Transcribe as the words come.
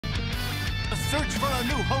search for a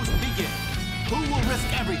new host begin. Who will risk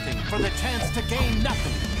everything for the chance to gain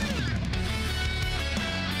nothing?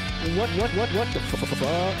 What the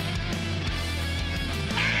fuck?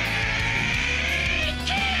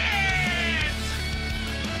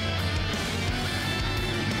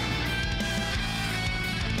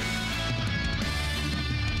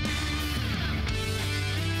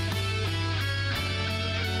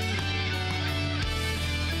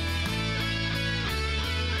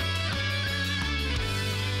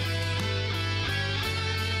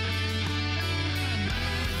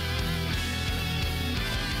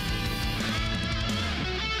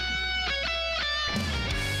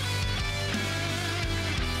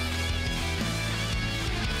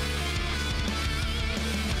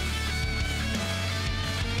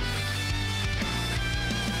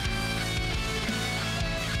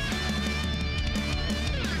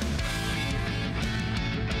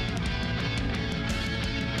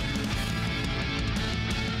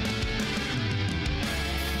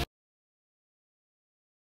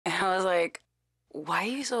 I was like, why are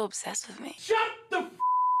you so obsessed with me? Shut the f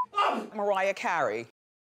up! Mariah Carey.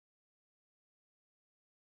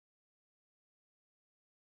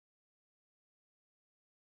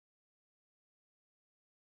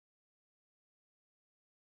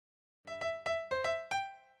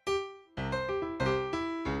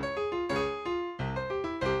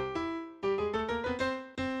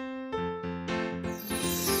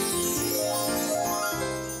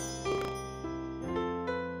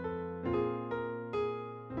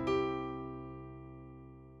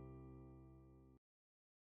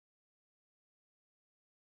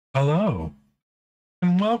 Hello,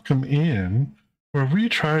 and welcome in, where we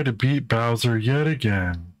try to beat Bowser yet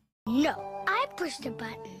again. No, I pushed the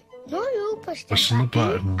button. No, you pushed the Pushing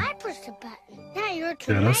button. the button. I pushed the button. Now your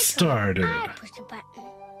turn. Get My us turn. started. I pushed the button.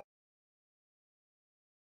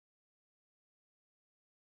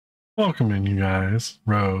 Welcome in, you guys.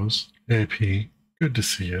 Rose, AP, good to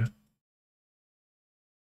see you.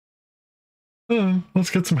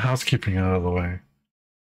 Let's get some housekeeping out of the way.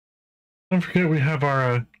 Don't forget we have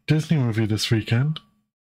our Disney movie this weekend,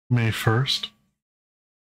 May 1st,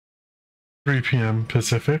 3 p.m.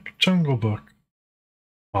 Pacific, Jungle Book,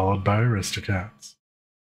 followed by Aristocats.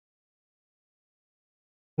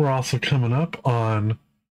 We're also coming up on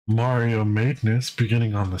Mario Madness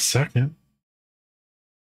beginning on the 2nd.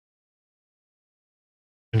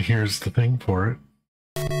 And here's the thing for it.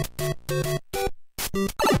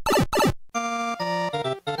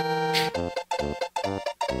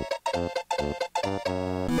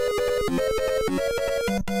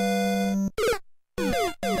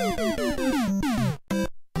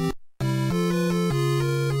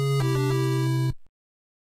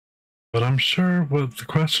 But I'm sure what the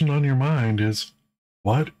question on your mind is,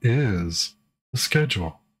 what is the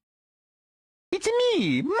schedule? It's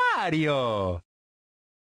me, Mario!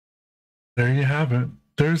 There you have it.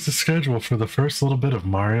 There's the schedule for the first little bit of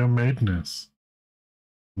Mario Madness.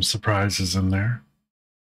 Some surprises in there.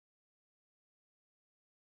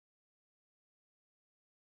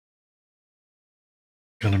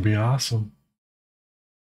 Gonna be awesome.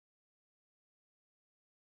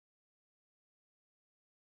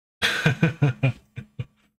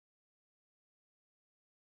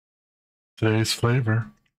 Today's flavor,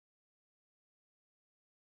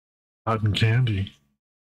 cotton candy.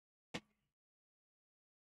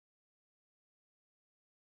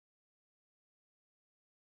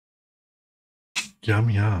 Yum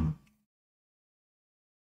yum.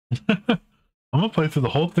 I'm gonna play through the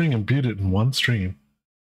whole thing and beat it in one stream.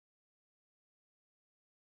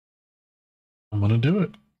 I'm gonna do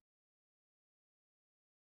it.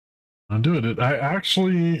 I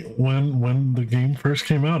actually, when the game first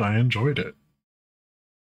came out, I enjoyed it.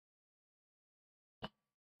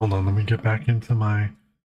 Hold on, let me get back into my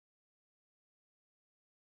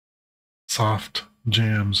soft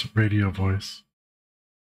jams radio voice.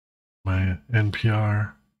 My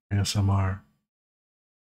NPR ASMR.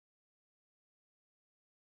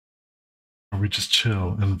 Where we just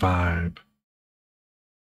chill and vibe.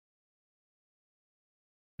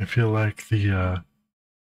 I feel like the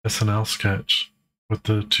SNL sketch with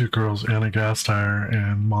the two girls, Anna Gasteyer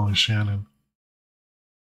and Molly Shannon,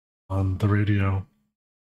 on the radio.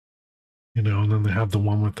 You know, and then they have the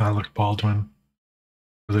one with Alec Baldwin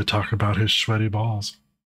where they talk about his sweaty balls.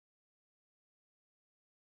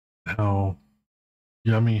 How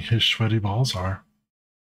yummy his sweaty balls are.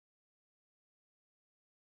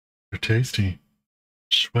 They're tasty.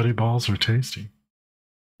 Sweaty balls are tasty.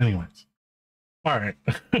 Anyways. All right.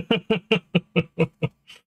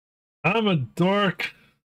 I'm a dork.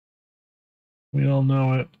 We all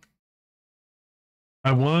know it.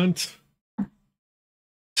 I want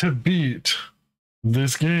to beat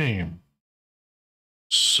this game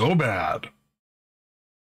so bad.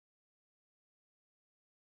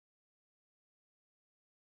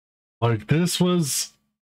 Like, this was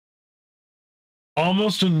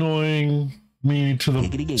almost annoying me to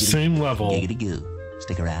the same level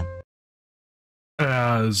Stick around.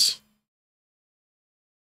 as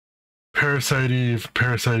Parasite Eve,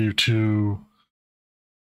 Parasite Eve 2.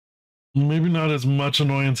 Maybe not as much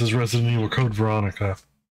annoyance as Resident Evil Code Veronica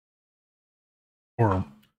or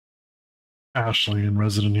Ashley in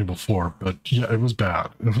Resident Evil 4, but yeah, it was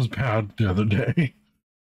bad. It was bad the other day.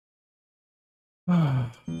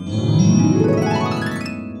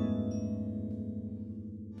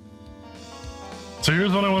 So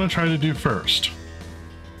here's what I want to try to do first.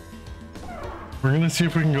 We're going to see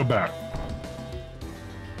if we can go back.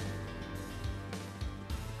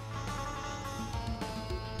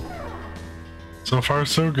 So far,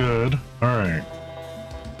 so good. All right.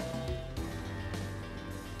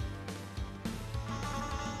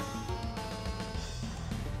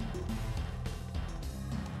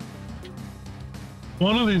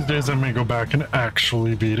 One of these days I may go back and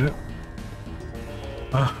actually beat it.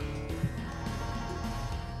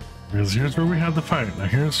 Because here's where we had the fight. Now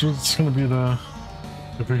here's what's going to be the...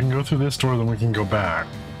 If we can go through this door, then we can go back.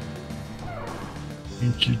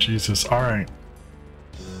 Thank you, Jesus. All right.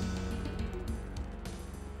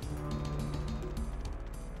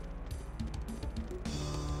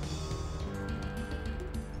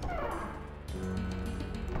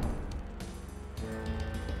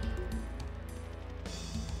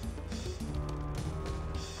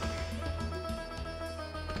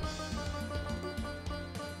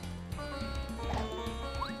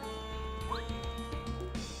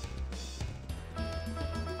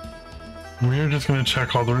 We're just going to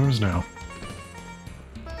check all the rooms now.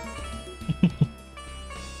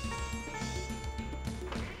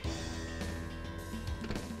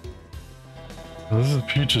 This is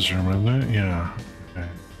Peach's room, isn't it? Yeah. Okay.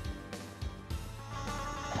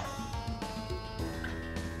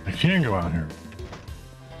 I can go out here.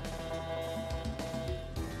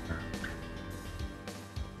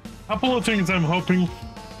 Couple of things I'm hoping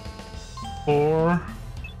for.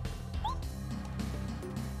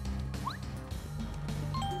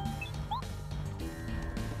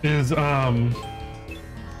 Is well,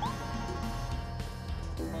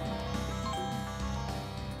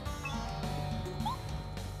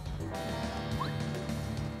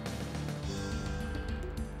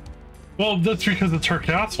 that's because it's her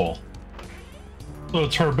castle, so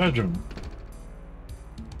it's her bedroom.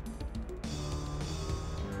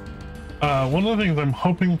 One of the things I'm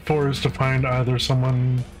hoping for is to find either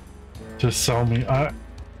someone to sell me. I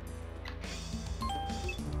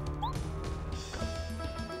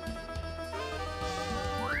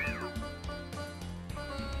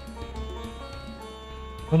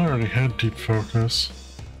already had deep focus.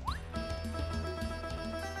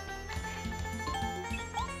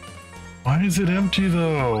 Why is it empty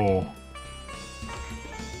though?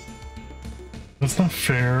 That's not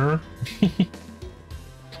fair.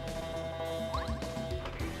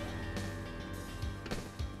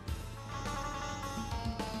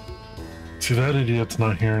 See, that idiot's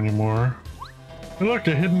not here anymore. Hey, look,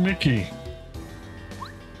 a hidden Mickey.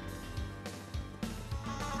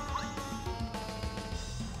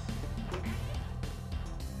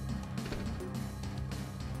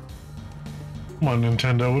 Come on,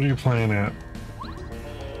 Nintendo, what are you playing at?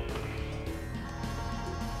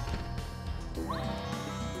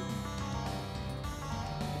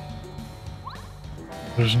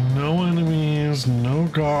 There's no enemies, no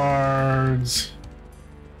guards,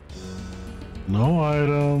 no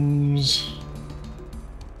items,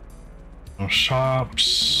 no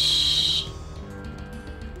shops.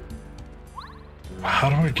 How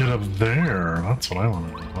do I get up there? That's what I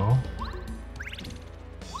want to know.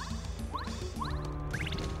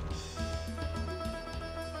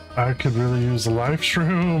 I could really use a life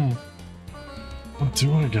shroom. What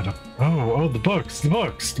do I get up? Oh, the books, the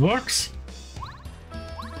books, the books.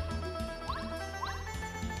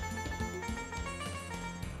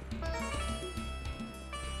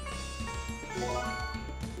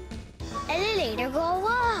 Elevator go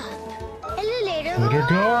up. Elevator go Elevator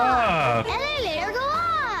go up. up. Elevator go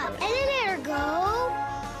up. Elevator go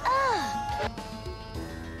up.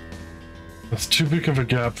 That's too big of a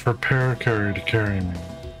gap for Paracarry to carry me.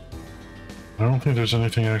 I don't think there's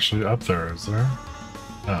anything actually up there, is there?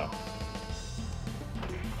 No.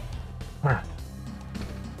 Alright.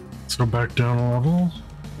 Let's go back down a level.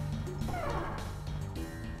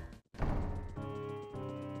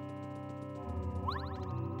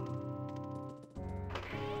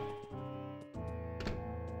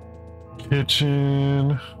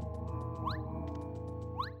 kitchen.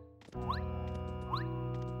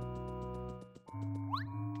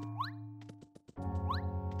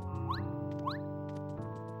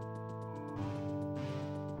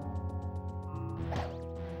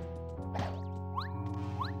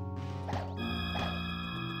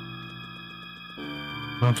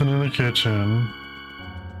 Nothing in the kitchen.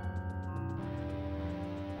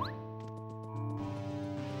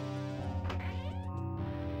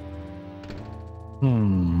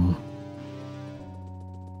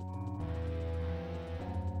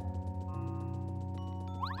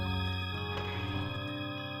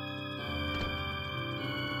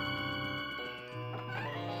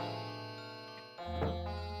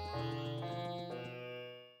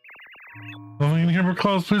 Nothing in here but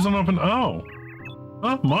clothes. Please don't open. Oh.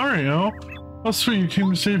 Oh, Mario. Oh, sweet. You came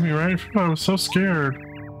to save me, right? I was so scared.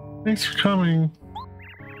 Thanks for coming.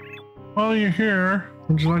 While you're here,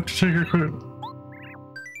 would you like to take a quick...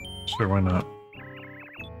 Sure, why not?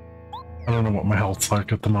 I don't know what my health's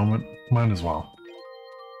like at the moment. Might as well.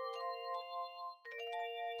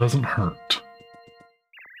 Doesn't hurt.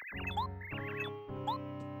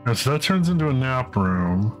 Alright, so that turns into a nap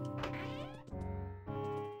room.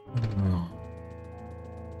 Oh.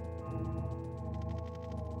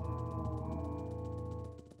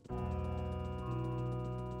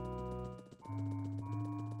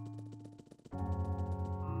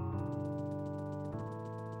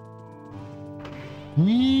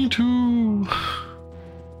 Me too.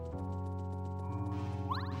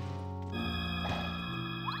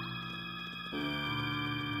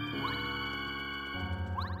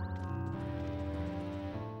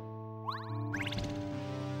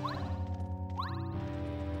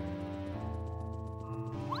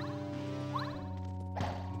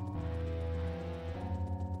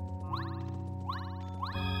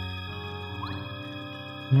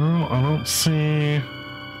 No, I don't see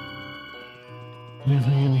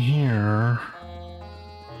anything in here.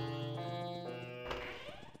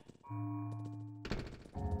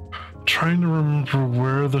 Trying to remember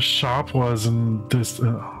where the shop was in this,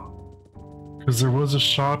 because there was a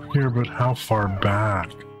shop here, but how far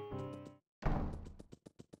back?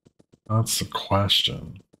 That's the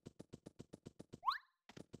question.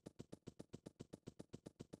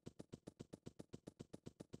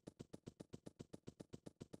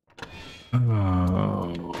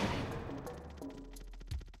 Oh.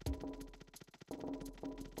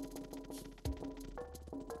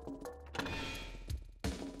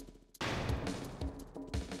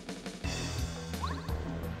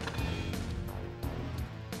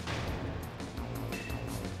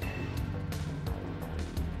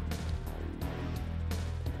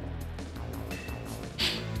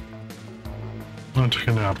 I'm gonna take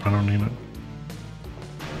a nap, I don't need it.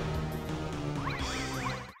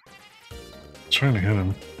 Trying to hit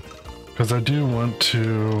him because I do want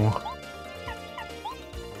to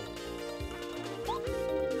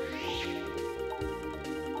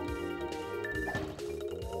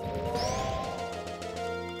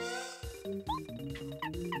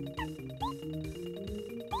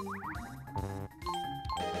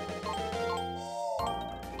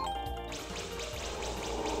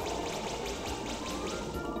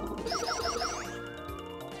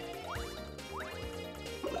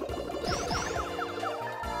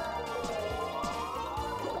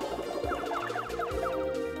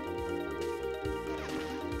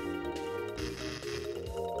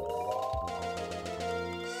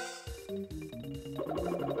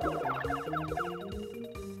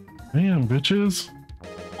man, bitches.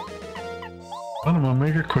 I'm gonna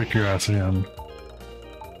make her quick your ass again.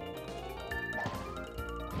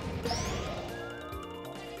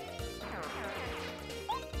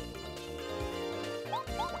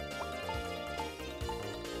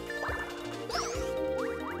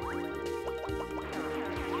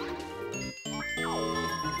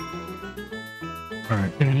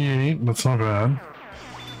 Alright, 88, that's not bad.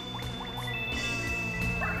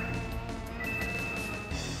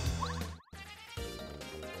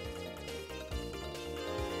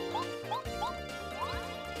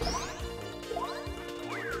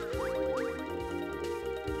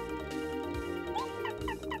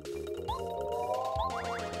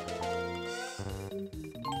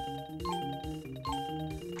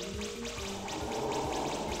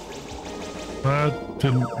 That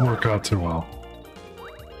didn't work out too well.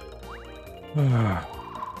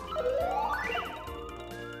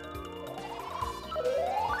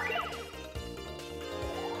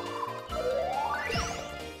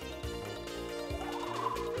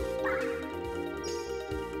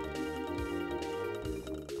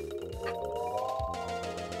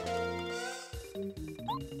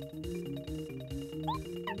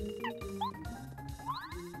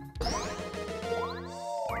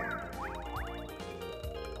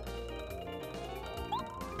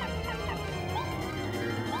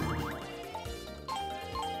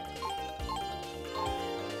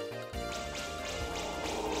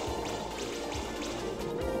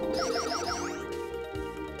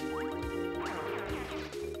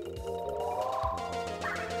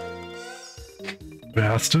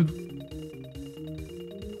 Bastard.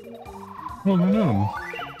 Oh no.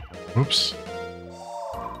 Oops.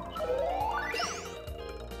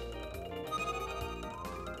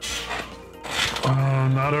 Oh,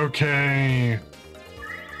 not okay.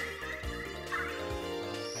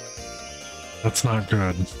 That's not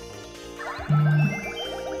good.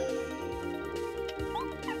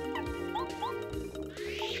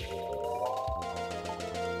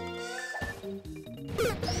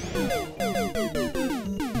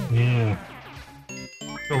 Yeah.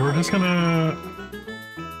 So we're just gonna...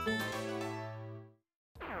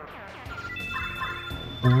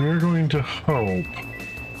 We're going to hope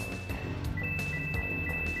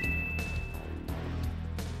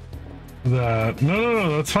that...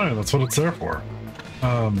 No, that's fine. That's what it's there for.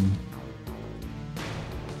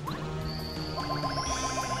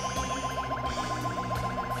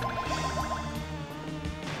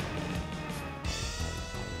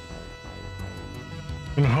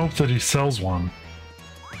 And hope that he sells one.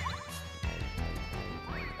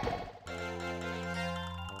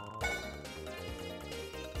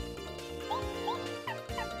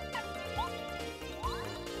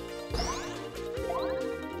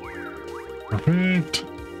 Perfect.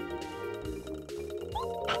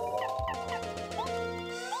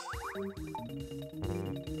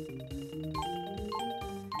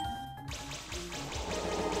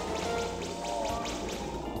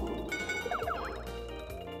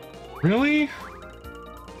 Really?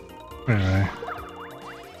 Anyway.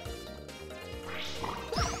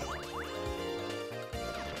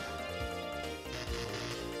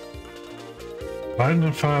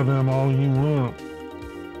 Magnify them all you want.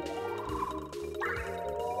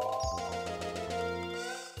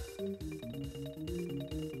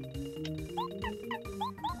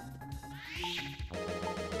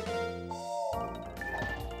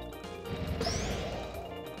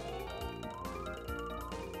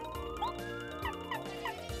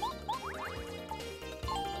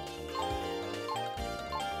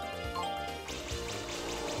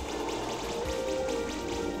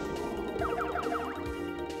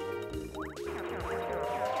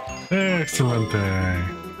 Excellent.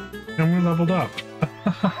 And we leveled up.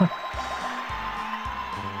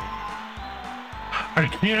 I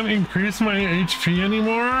can't increase my HP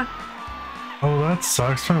anymore? Oh, that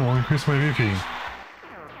sucks. Fine, we'll increase my VP.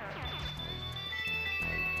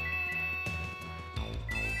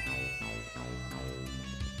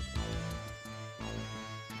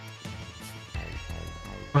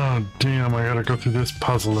 Oh, damn, I gotta go through this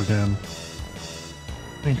puzzle again.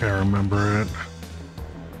 I think I remember it.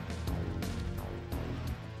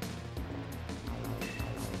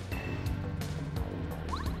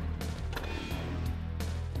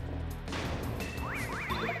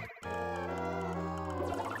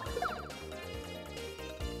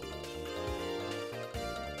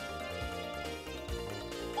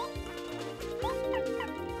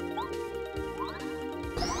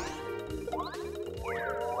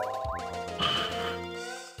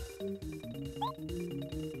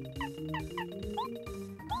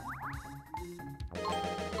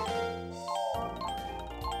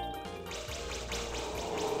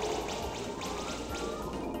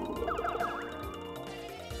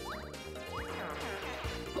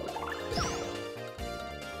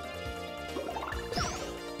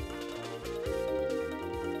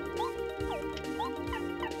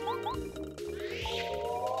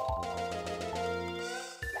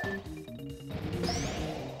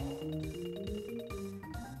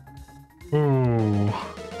 Ooh.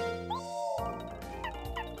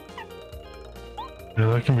 Yeah,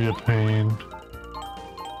 that can be a pain.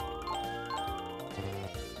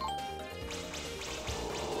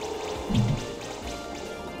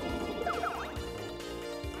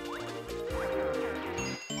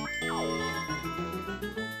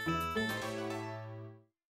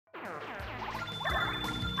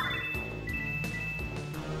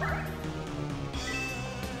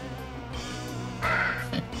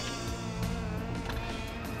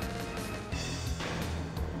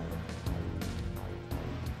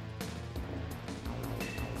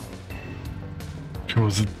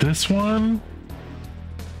 Was it this one?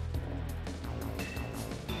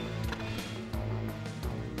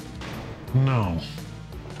 No.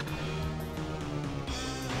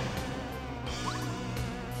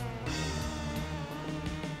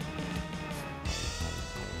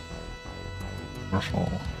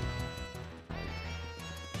 Powerful.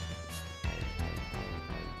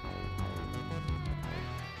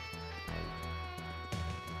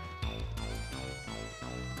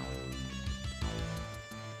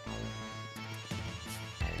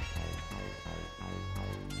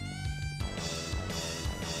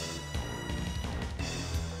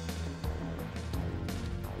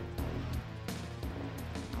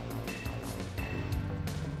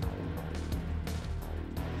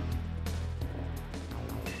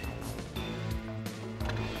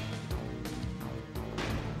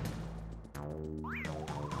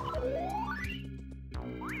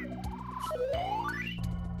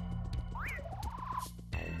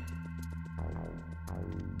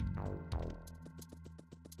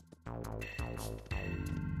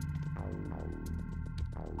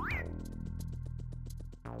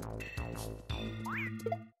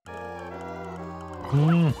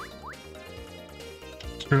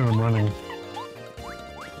 Screw it, I'm running.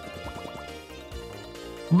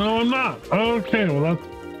 No, I'm not. Okay, well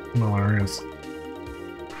that's hilarious.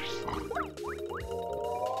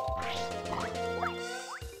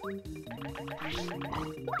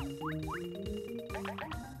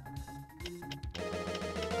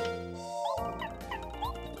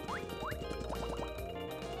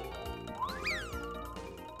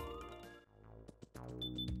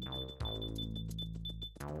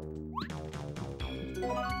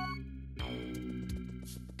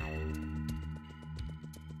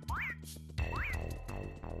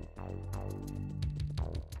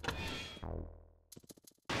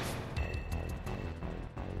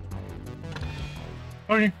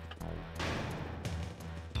 Okay.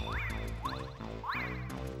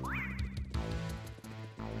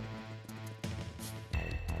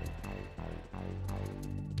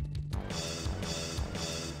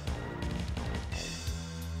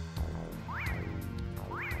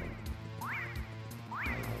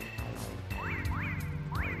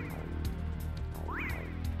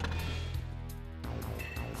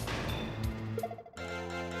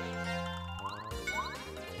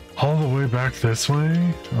 All the way back this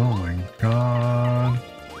way? Oh my god.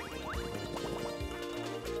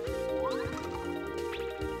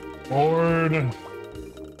 Lord.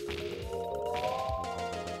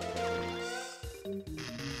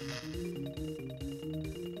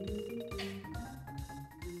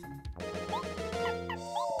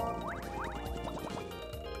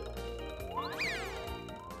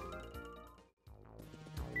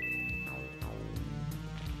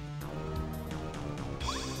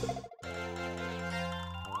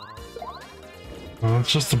 Well,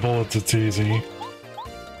 it's just a bullet that's easy.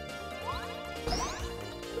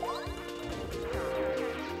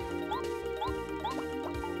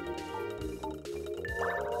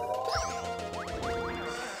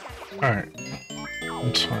 Alright.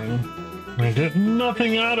 That's fine. I get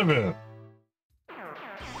nothing out of it.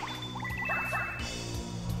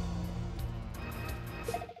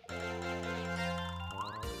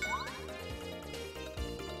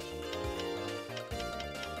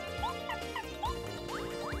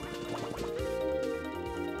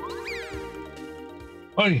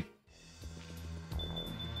 Oi!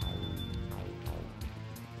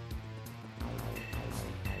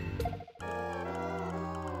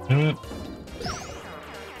 Damn it.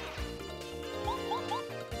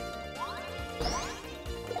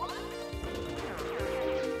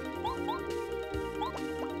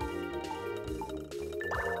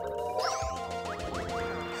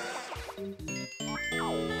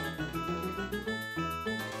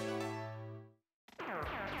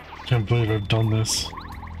 Can't believe I've done this.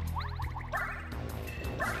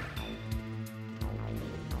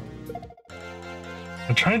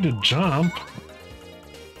 I tried to jump.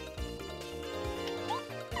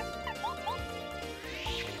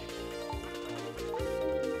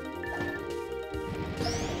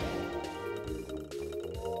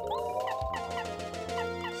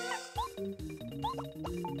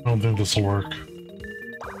 I don't think this will work.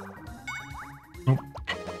 Nope.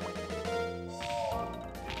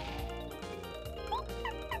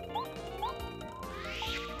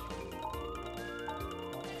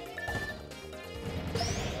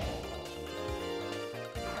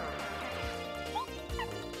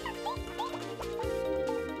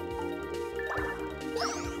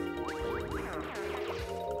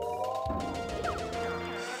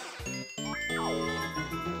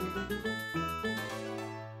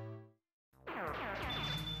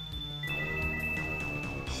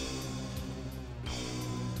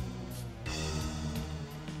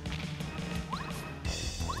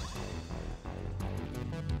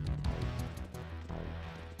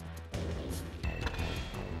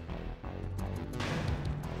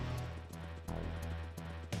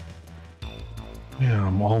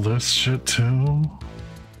 Yeah, all this shit too.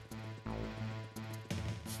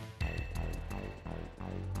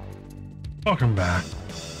 Welcome back.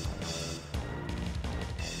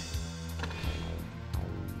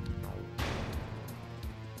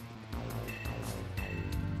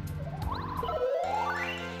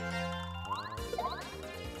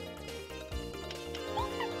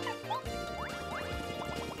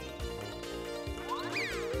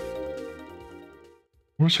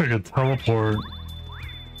 Wish I could teleport.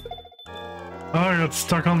 Oh, I got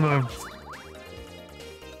stuck on the...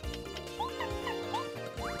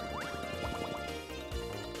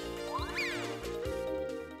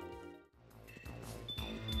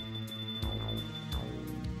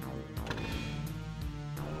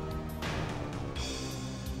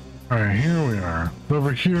 Alright, here we are.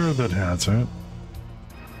 Over here that has it.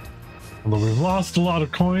 Although we've lost a lot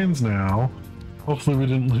of coins now. Hopefully we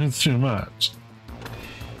didn't lose too much.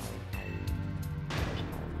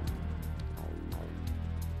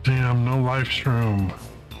 Damn, no life shroom.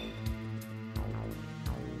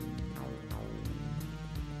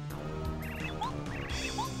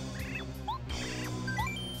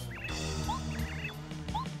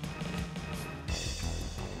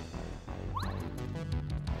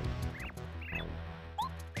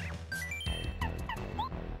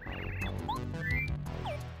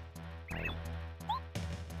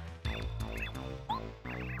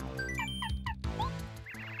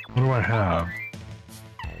 What do I have?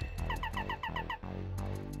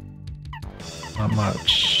 Not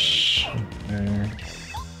much. Okay.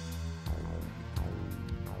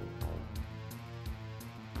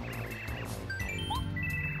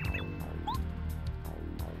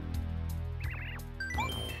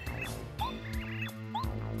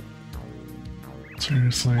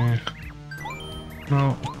 Seriously?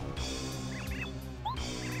 No.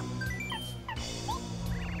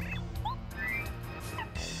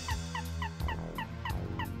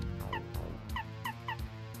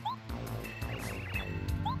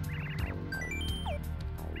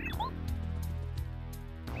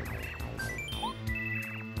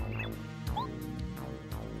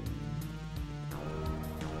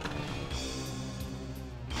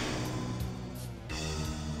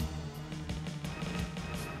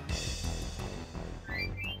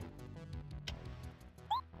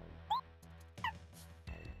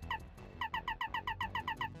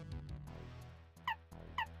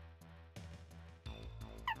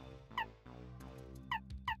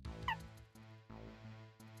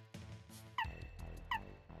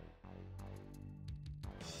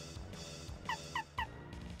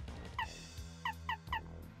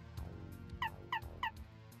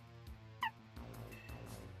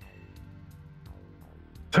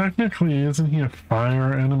 Technically, isn't he a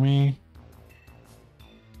fire enemy?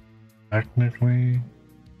 Technically.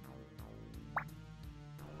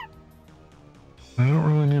 I don't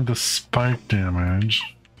really need the spike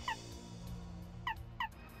damage.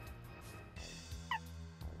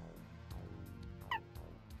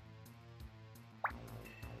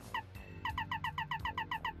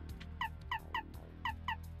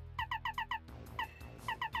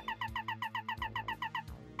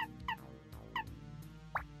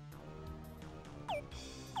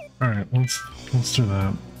 Alright, let's do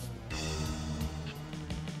that.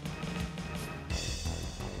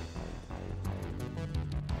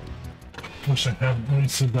 Wish I had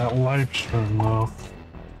wasted that life stream though.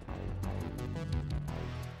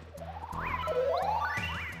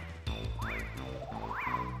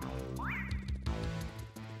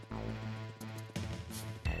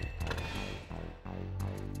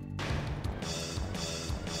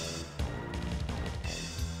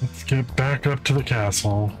 Let's get back up to the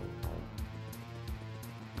castle.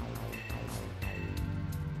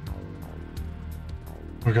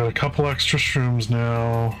 We got a couple extra shrooms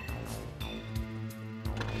now.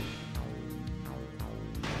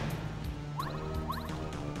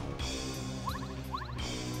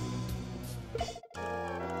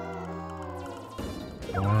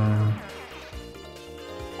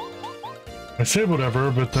 I say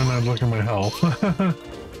whatever, but then I look at my health.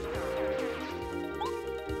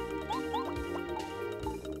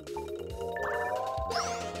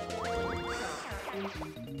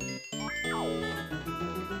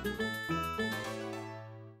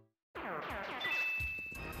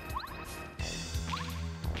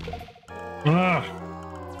 Ah!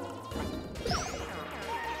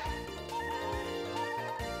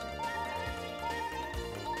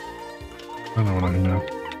 I know what I can do.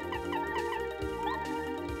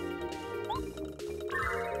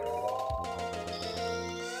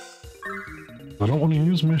 I don't want to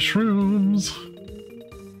use my shrooms.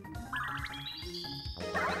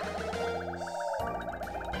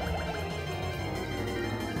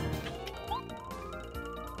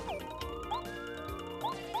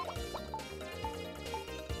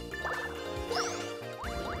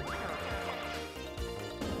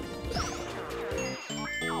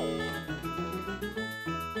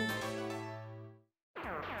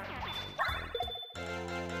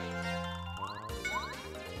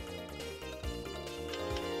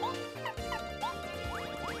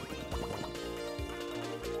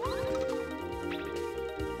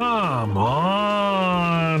 Come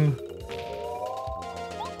on!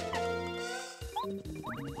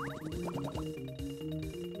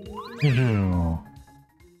 Ew.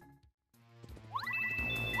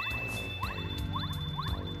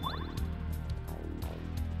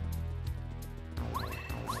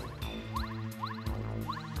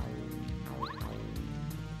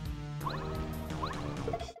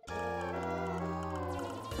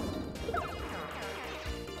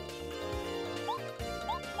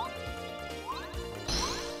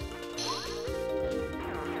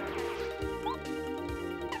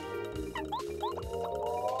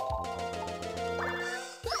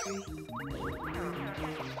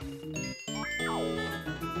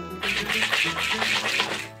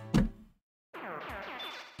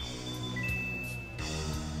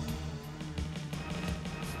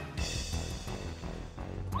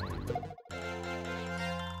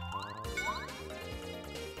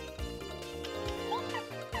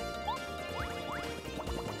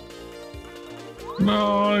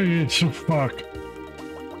 No, it's a fuck.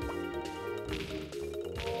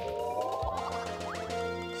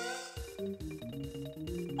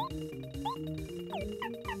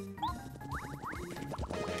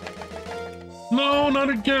 No, not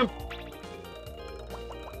again.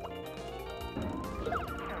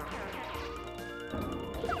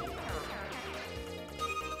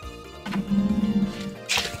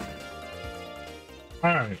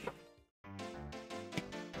 All right.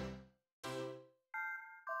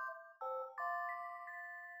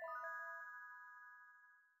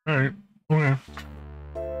 All right. Okay.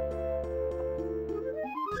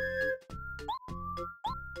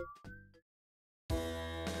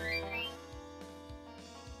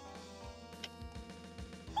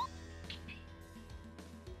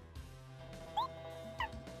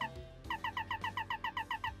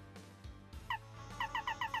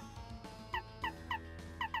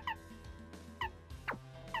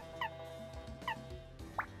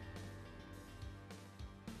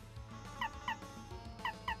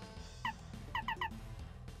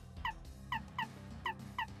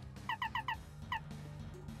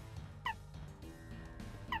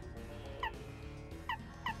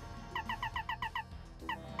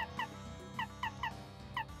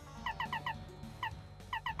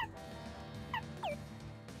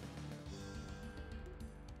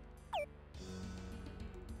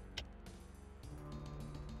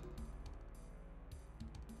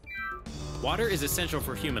 Water is essential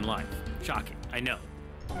for human life. Shocking, I know.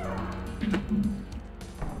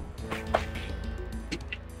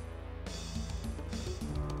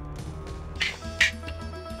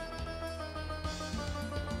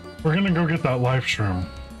 We're gonna go get that life shroom.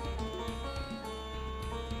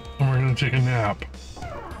 And we're gonna take a nap.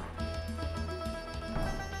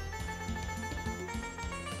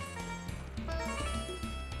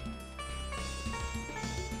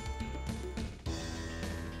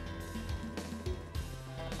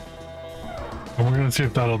 And we're gonna see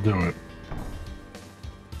if that'll do it.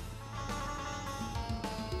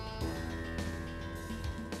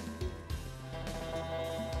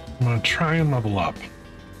 I'm gonna try and level up.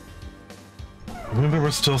 I knew there were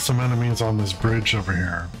still some enemies on this bridge over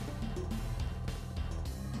here.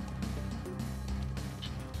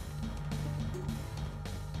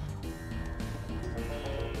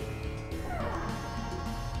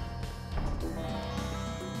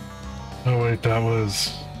 Oh wait, that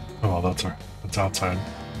was... Oh, that's outside.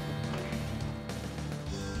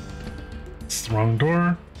 It's the wrong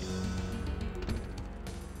door.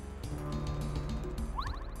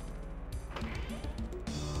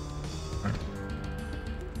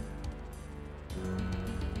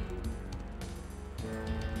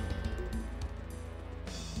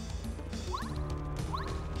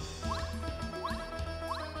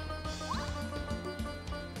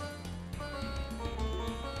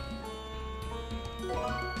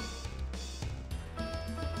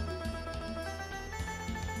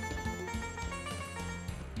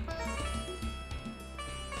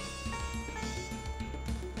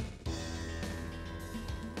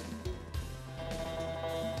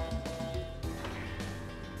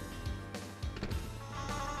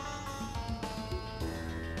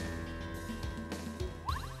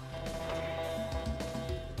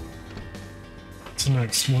 What's the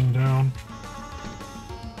next one down?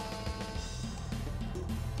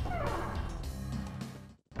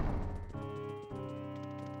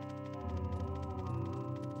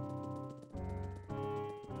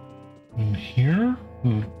 In here?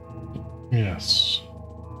 Yes.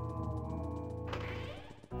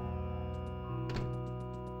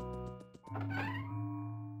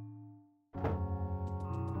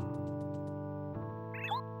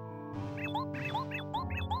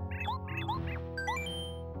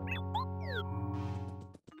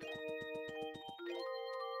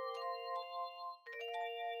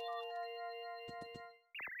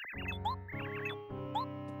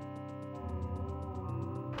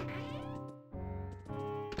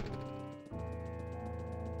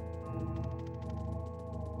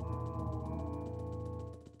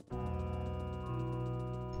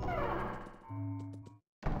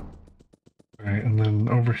 Alright, and then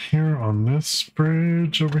over here on this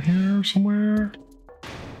bridge, over here somewhere.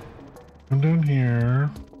 Come down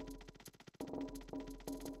here.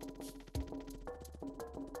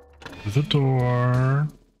 There's a door.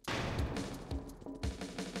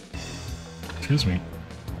 Excuse me.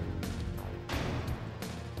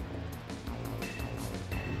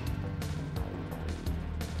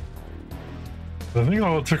 I think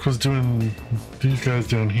all it took was doing these guys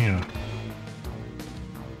down here.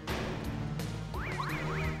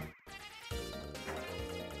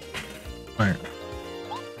 Right.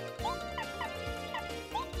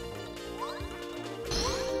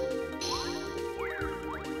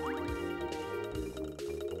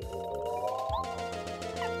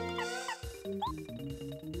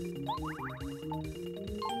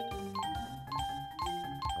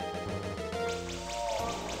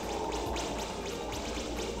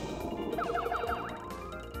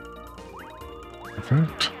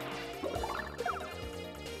 Perfect.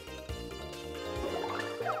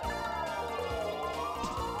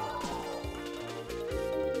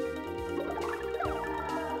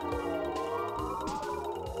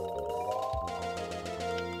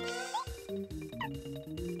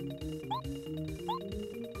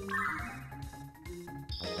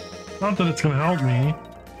 Not that it's gonna help me.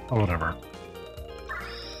 Oh, whatever.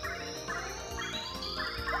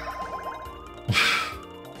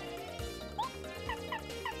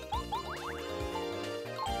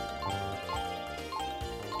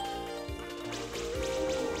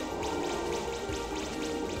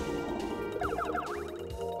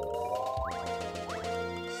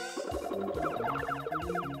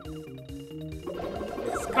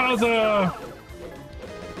 Skaza!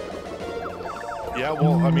 Yeah,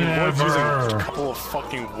 well, I mean, Wood's using Never. a couple of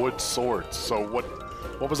fucking wood swords, so what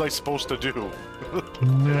was I supposed to do?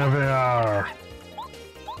 Never.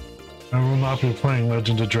 I will not be playing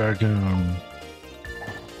Legend of Dragoon.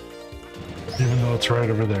 Even though it's right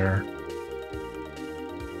over there.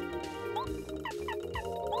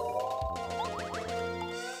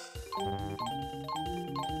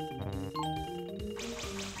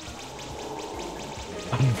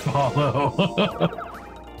 Unfollow.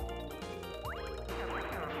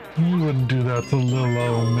 You wouldn't do that to little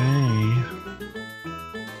old me.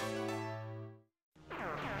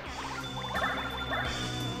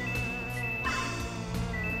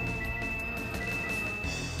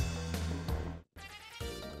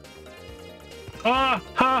 Ah!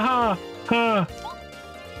 Ha ha! Ha!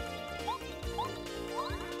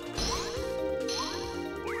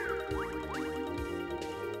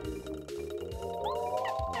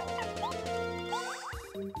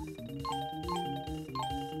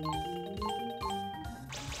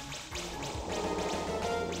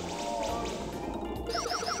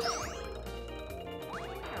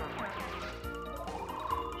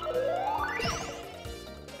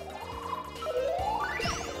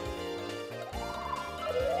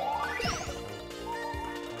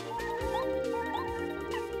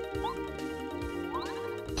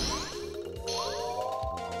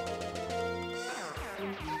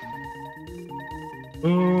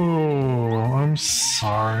 Oh, I'm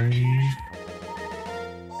sorry.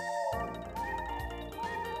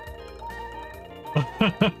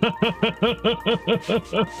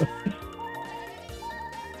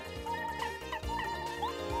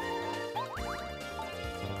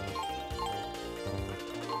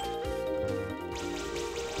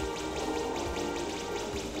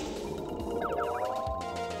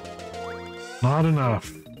 Not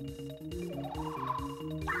enough.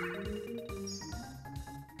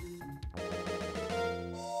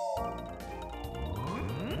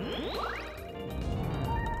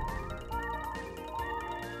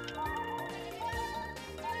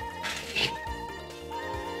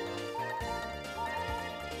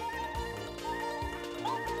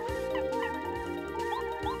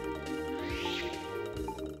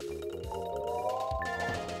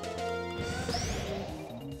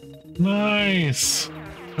 Nice!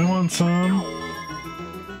 I want some.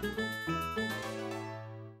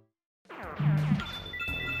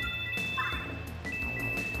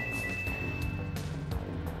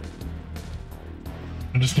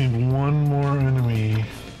 I just need one more enemy.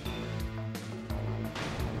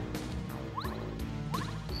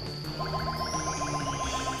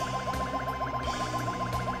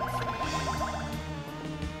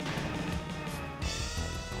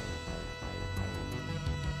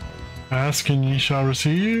 Ask and ye shall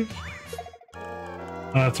receive.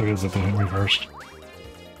 That's what it is if they hit me first.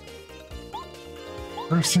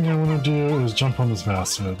 First thing I want to do is jump on this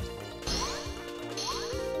Vastid.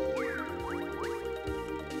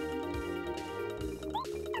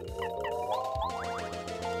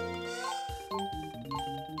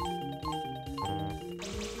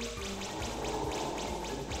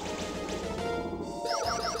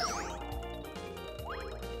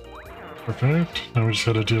 Perfect. Now we just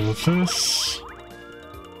gotta deal with this.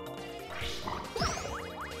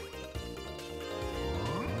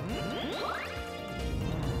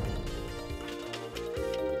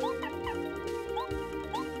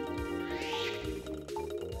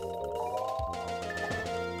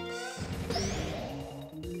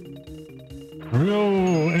 Here we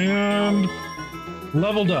go, and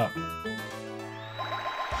leveled up.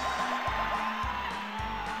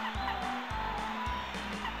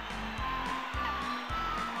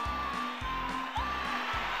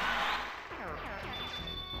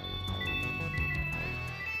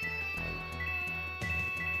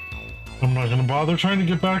 I'm not gonna bother trying to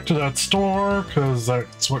get back to that store because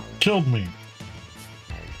that's what killed me.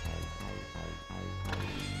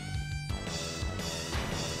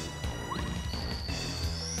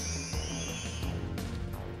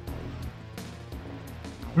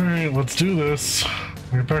 Alright, let's do this.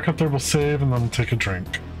 We'll get back up there, we'll save, and then we'll take a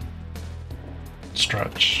drink.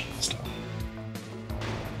 Stretch stuff.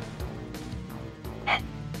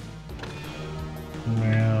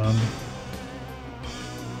 Man.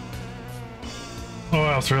 Oh,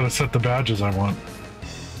 I also gotta set the badges I want.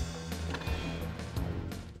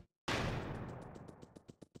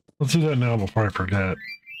 Let's do that now before I forget.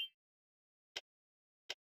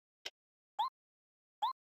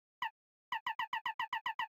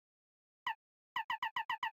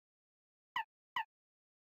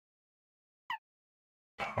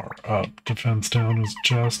 Power up. Defense down is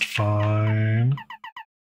just fine.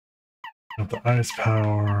 Got the ice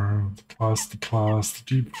power, the plus, the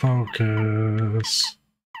deep focus.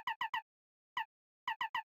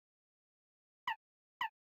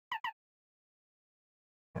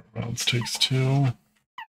 Rounds takes 2.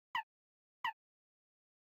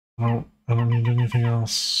 I don't need anything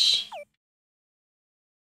else.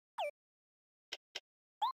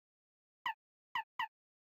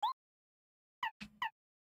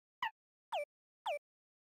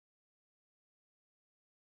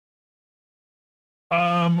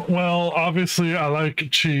 Well, obviously I like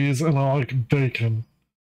cheese and I like bacon.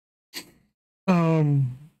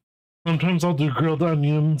 Sometimes I'll do grilled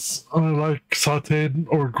onions. I like sauteed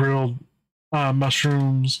or grilled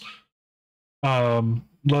mushrooms,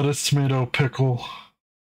 lettuce, tomato, pickle,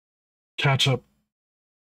 ketchup,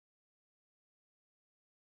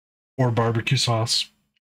 or barbecue sauce,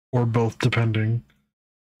 or both depending.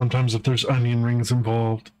 Sometimes if there's onion rings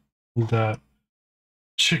involved, that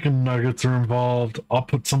chicken nuggets are involved, I'll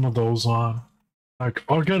put some of those on. Like,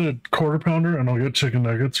 I'll get a quarter pounder and I'll get chicken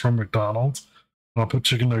nuggets from McDonald's. And I'll put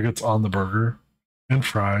chicken nuggets on the burger and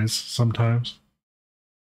fries sometimes.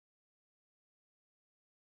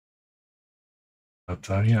 But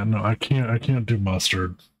yeah, no, I can't do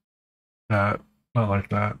mustard. Not like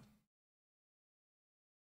that.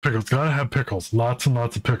 Pickles, gotta have pickles. Lots and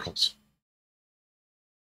lots of pickles.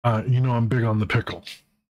 You know I'm big on the pickle.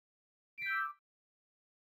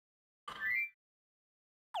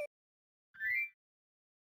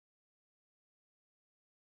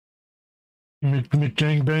 Make the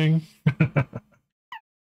McGangbang.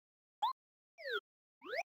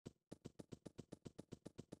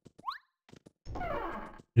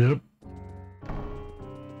 Yep.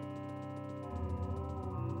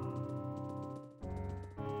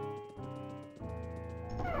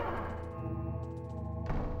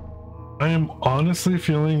 I am honestly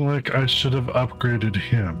feeling like I should have upgraded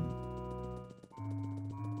him.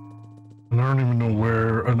 And I don't even know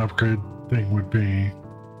where an upgrade thing would be.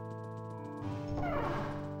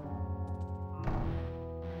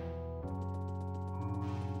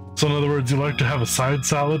 So in other words, you like to have a side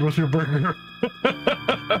salad with your burger?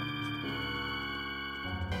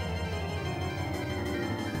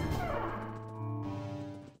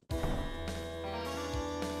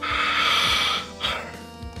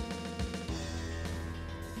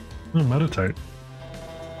 Meditate.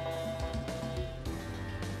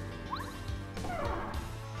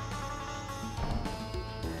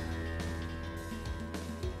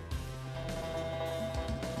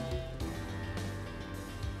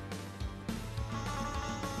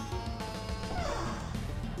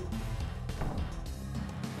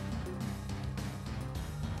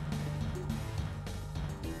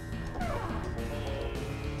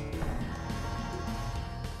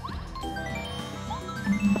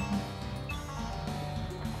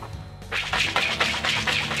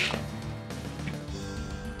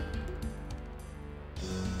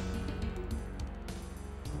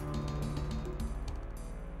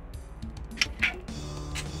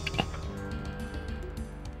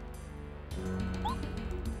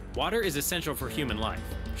 Water is essential for human life.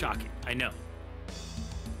 Shocking, I know.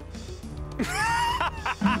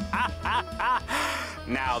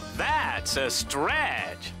 Now that's a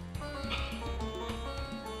stretch.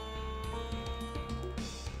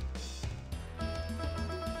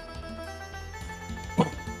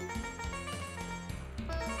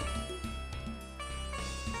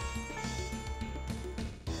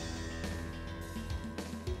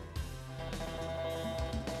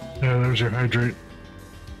 Yeah, there's your hydrate.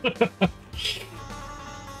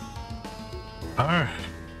 Alright.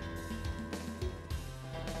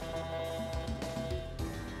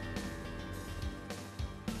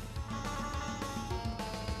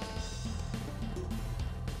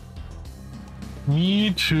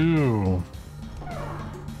 Me too.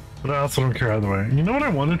 But I also don't care either way. You know what I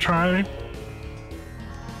want to try?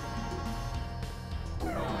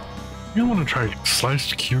 I want to try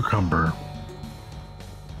sliced cucumber.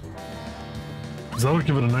 Because that'll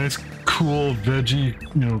give it a nice, cool, veggie,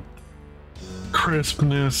 you know,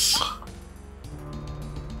 crispness.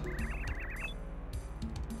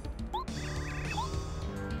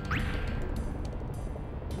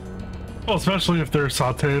 Well, especially if they're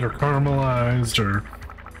sauteed or caramelized or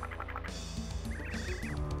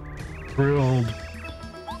grilled.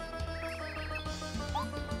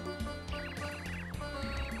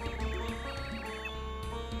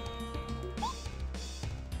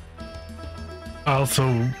 I also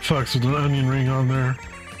fucks with an onion ring on there.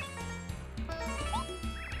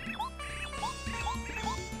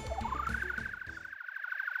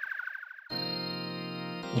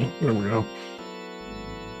 There we go.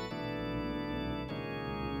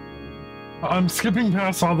 I'm skipping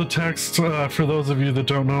past all the text for those of you that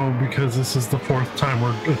don't know, because this is the 4th time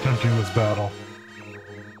we're attempting this battle.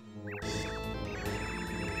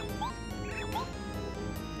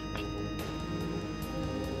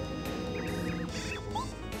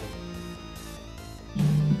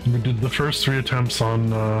 We did the first 3 attempts on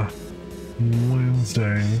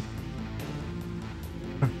Wednesday.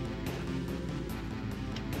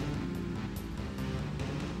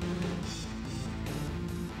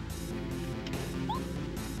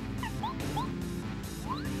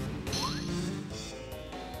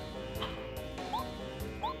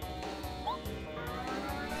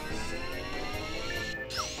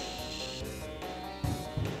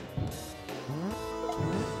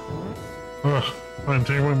 Ugh, fine,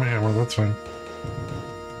 take away my hammer, that's fine.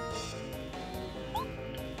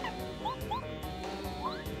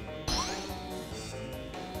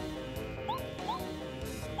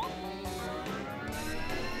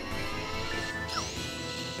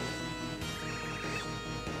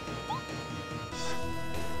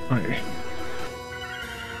 Right.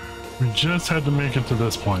 We just had to make it to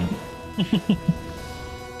this point.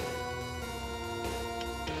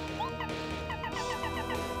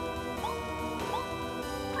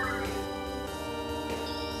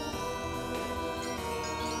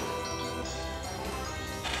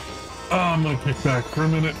 I'm gonna kick back for a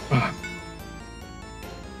minute.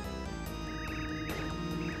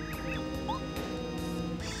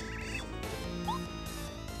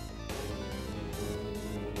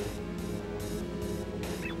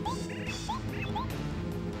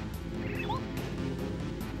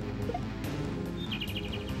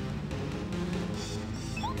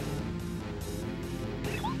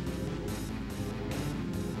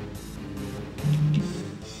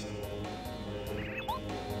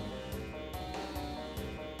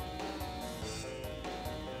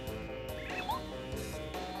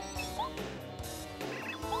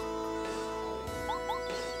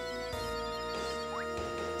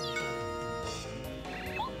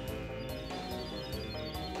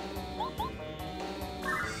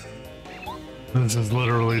 This is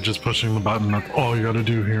literally just pushing the button. That's all you gotta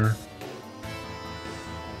do here.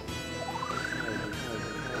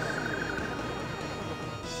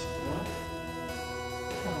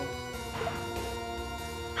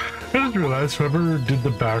 I just realized whoever did the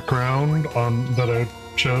background on that I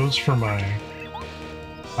chose for my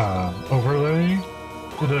overlay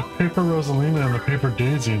did a paper Rosalina and a paper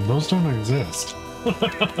Daisy, and those don't exist.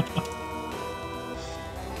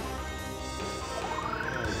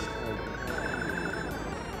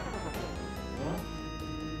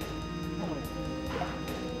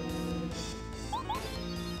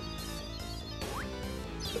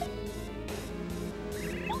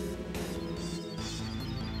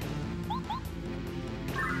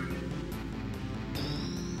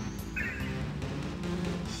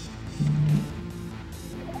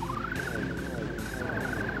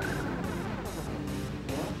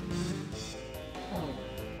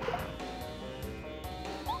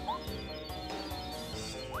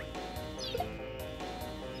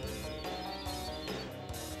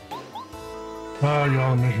 Oh,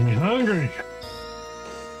 y'all are making me hungry.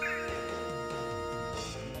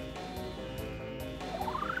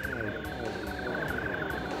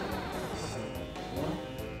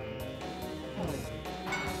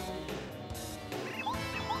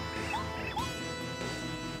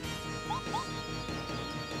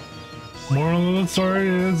 Moral of the story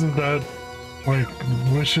is that, like,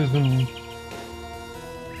 wishes and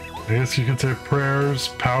I guess you could say prayers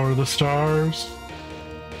power the stars.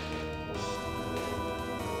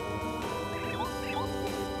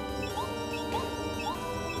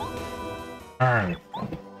 Alright.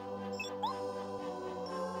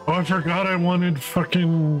 Oh, I forgot I wanted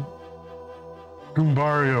fucking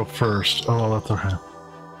Goombario first. Oh, that's okay.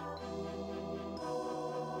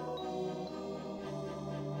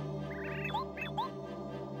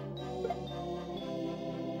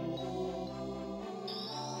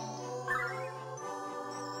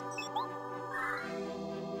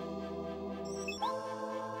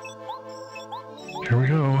 Here we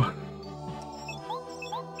go.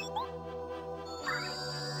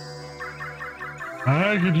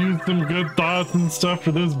 I could use some good thoughts and stuff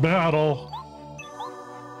for this battle.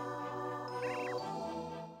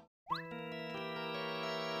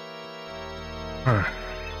 Alright.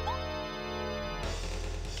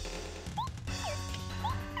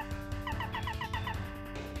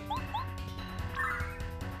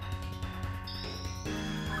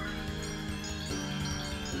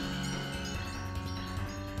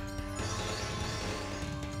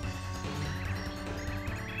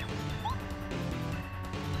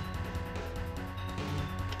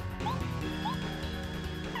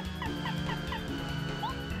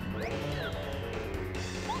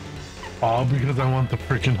 All because I want the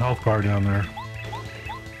freaking health bar down there.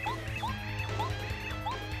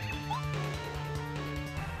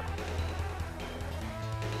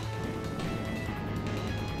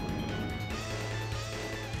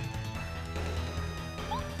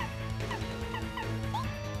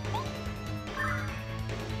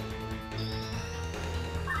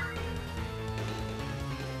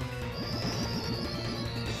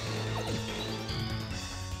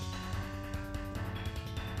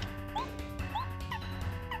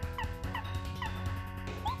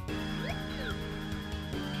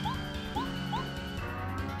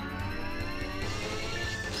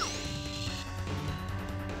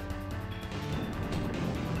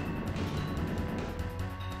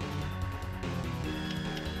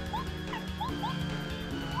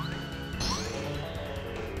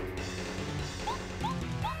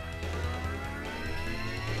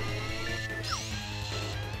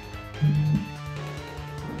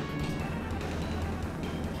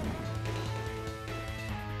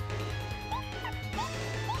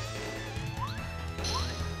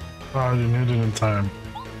 Oh, I didn't hit it in time.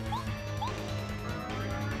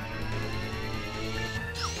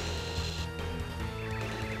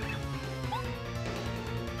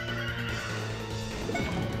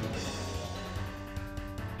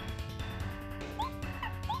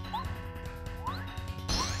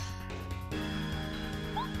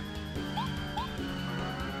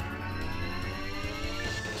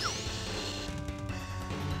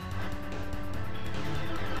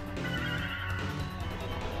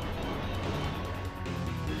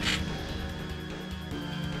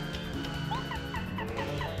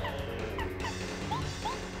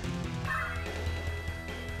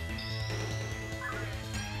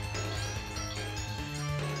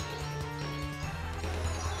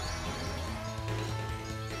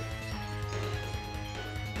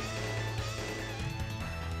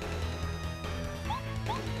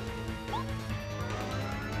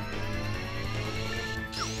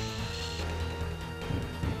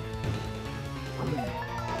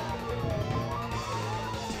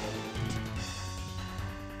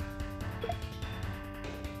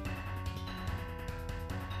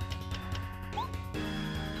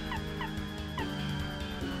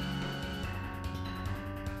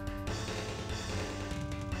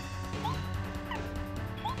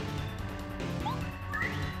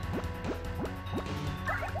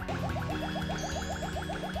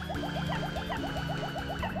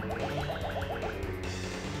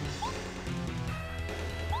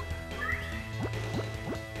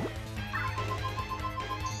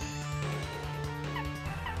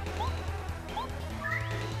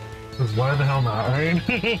 Because why the hell not, right?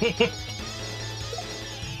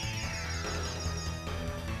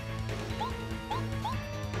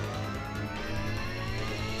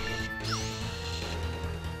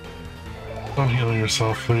 Don't heal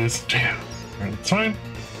yourself, please. Damn. It's fine.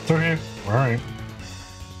 It's okay. Alright.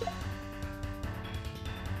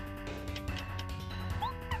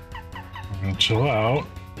 I'm gonna chill out.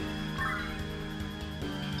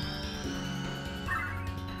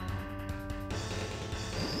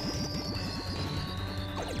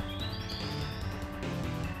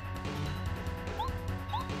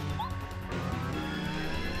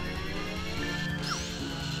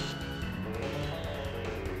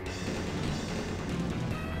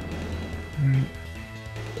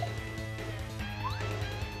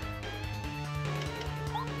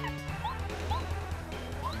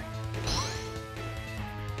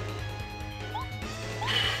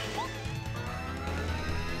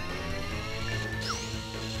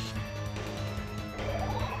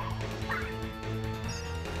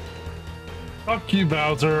 Fuck you,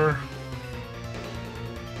 Bowser.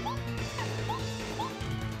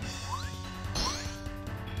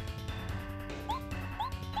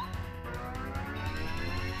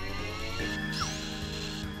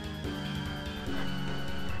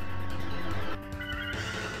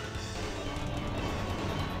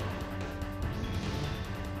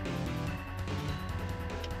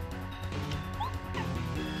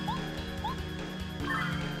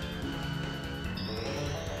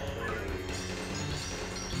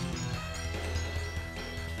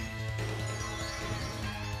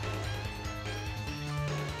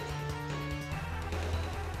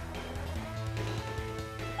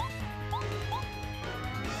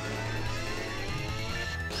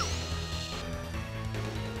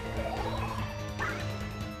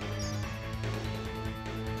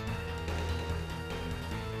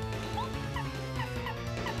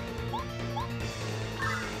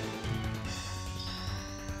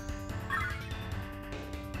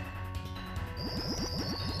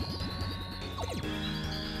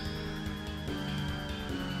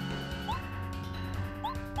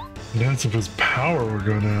 That's if his power would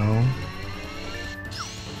go down.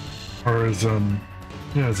 Or his,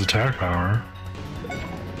 yeah, his attack power.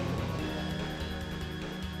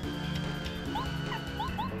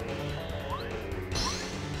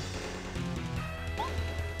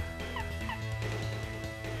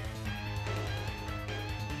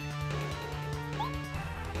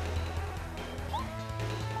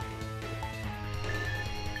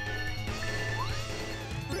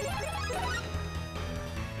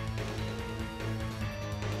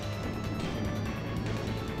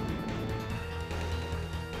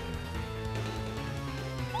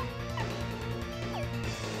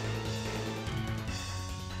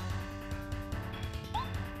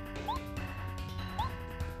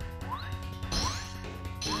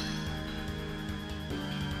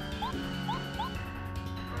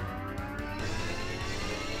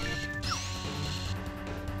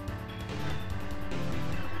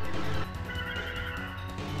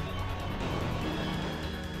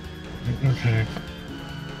 Okay.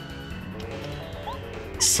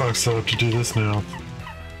 Sucks that I have to do this now.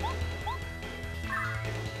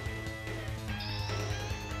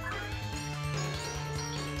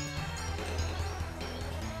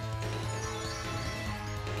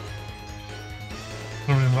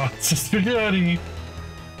 I mean, lots of spaghetti.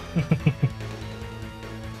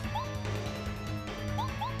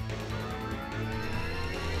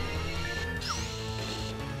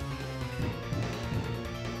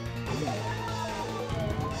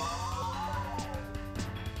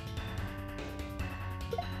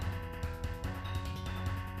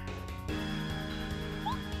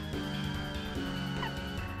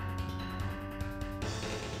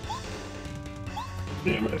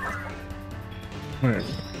 Damn it. Where?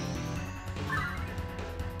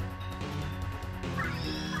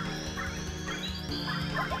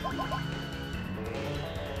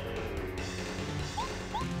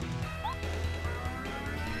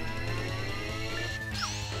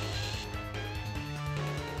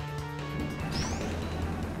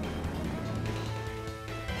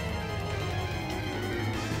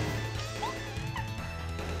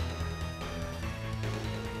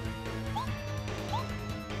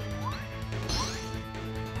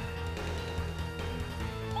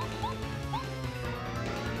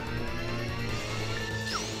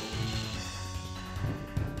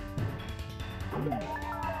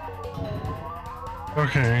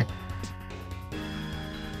 Okay.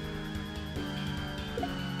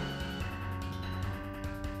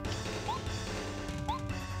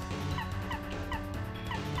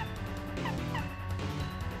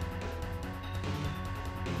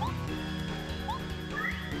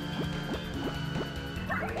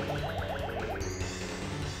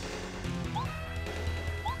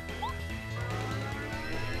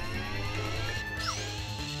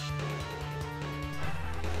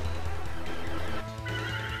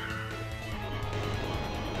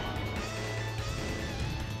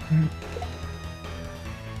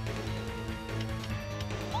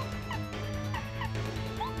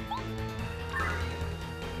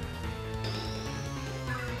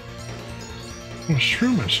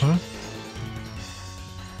 Shroomish, huh?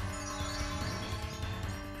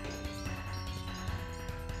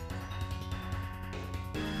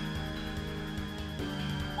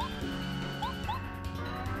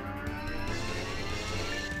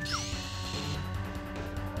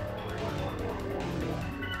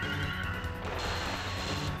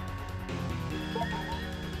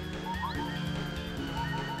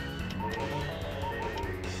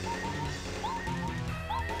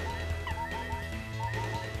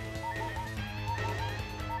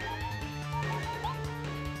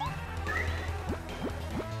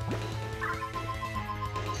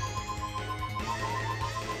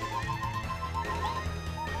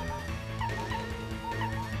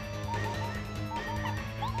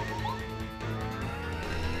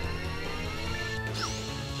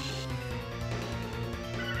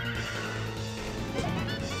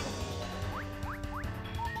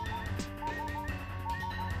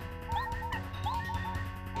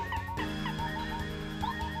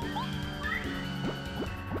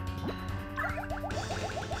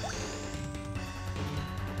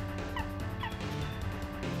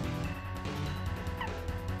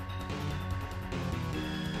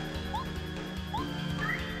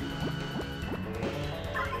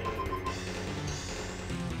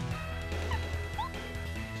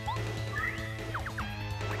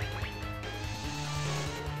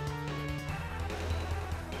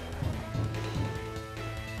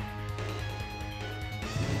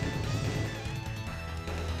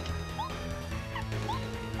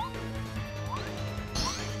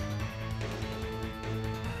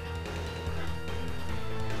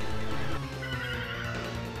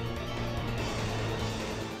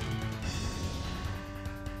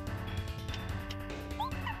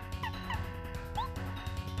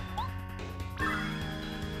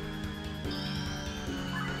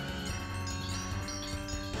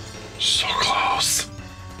 So close.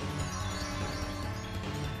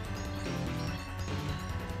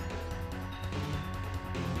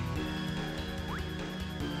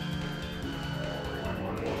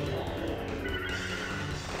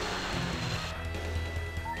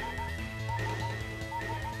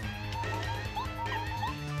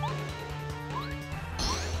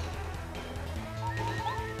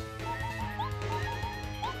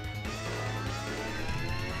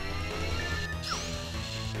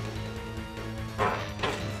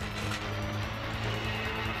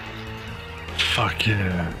 Fuck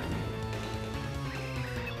yeah.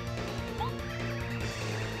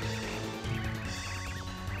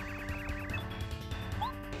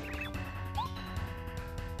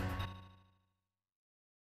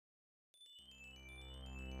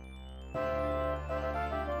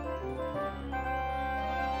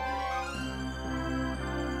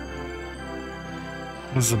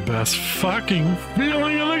 This is the best fucking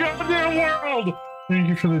feeling in the goddamn world! Thank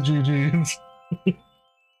you for the GGs.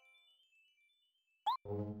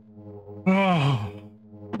 Oh.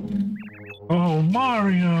 Oh,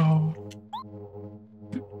 Mario.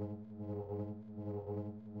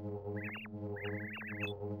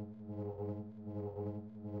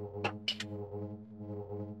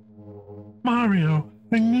 Mario,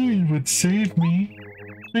 I knew you would save me.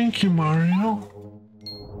 Thank you, Mario.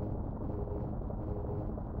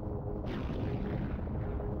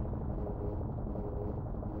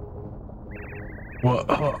 What?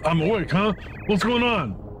 I'm awake, huh? What's going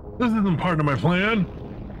on? This isn't part of my plan.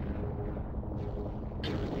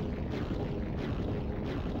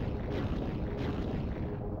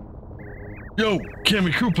 Yo,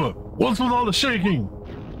 Kammy Koopa, what's with all the shaking?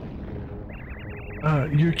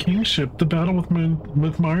 Your kingship, the battle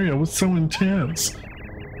with Mario was so intense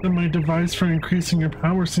that my device for increasing your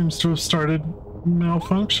power seems to have started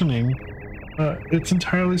malfunctioning. It's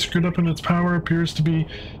entirely screwed up and its power appears to be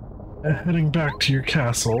heading back to your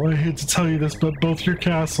castle. I hate to tell you this, but both your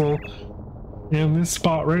castle and this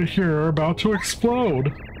spot right here are about to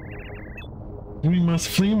explode. We must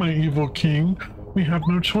flee, my evil king. We have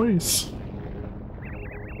no choice.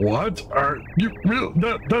 What? Are you real?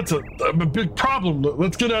 That's a big problem.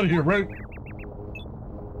 Let's get out of here, right?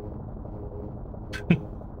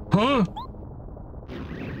 Huh?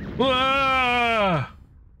 Ah!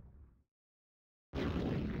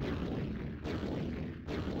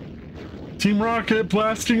 Team Rocket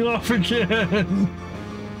blasting off again!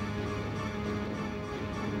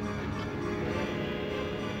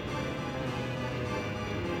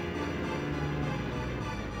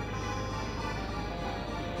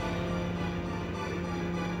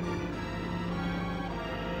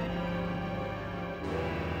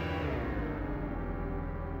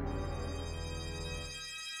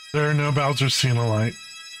 There are no Bowser's seen a light.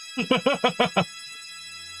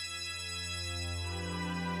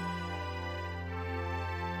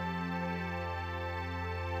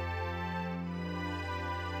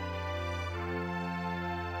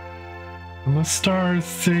 And the stars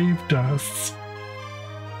saved us.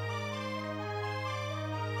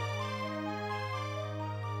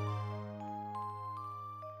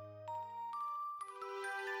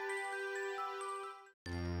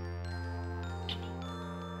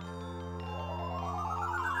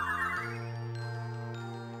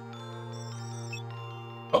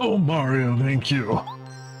 Oh, Mario, thank you.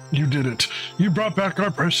 You did it. You brought back our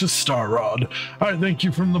precious Star Rod. I thank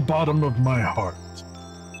you from the bottom of my heart.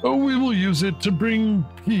 Oh, we will use it to bring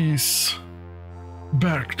peace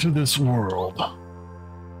back to this world.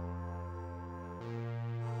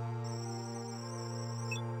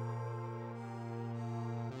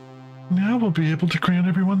 Now we'll be able to grant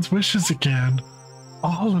everyone's wishes again.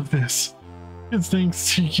 All of this is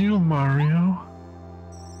thanks to you, Mario.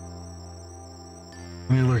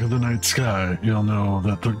 When you look at the night sky, you'll know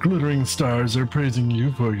that the glittering stars are praising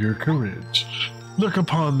you for your courage. Look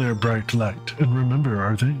upon their bright light and remember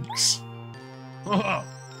our thanks. Oh,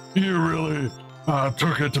 you really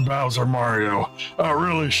took it to Bowser, Mario.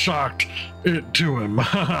 Really shocked it to him.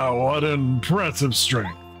 What impressive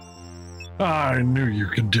strength. I knew you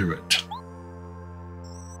could do it.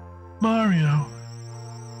 Mario,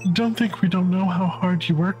 don't think we don't know how hard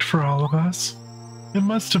you worked for all of us. It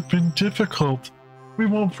must have been difficult. We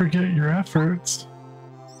won't forget your efforts.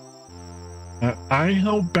 I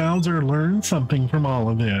hope Bowser learned something from all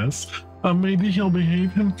of this. Maybe he'll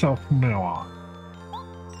behave himself from now on.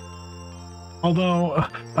 Although,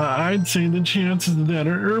 I'd say the chances of that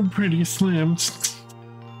are pretty slim.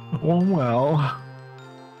 Oh well.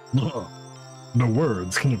 No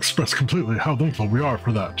words can express completely how thankful we are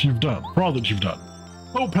for all that you've done.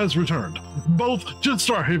 Hope has returned, both to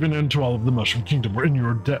Starhaven and to all of the Mushroom Kingdom. We're in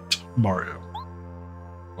your debt, Mario.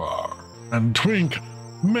 And Twink,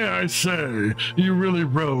 may I say, you really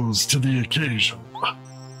rose to the occasion.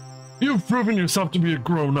 You've proven yourself to be a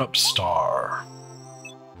grown-up star.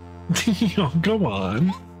 Oh, go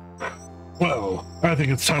on. Well, I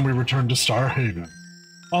think it's time we return to Starhaven.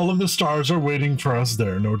 All of the stars are waiting for us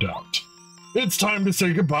there, no doubt. It's time to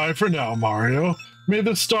say goodbye for now, Mario. May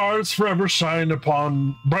the stars forever shine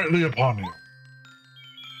brightly upon you.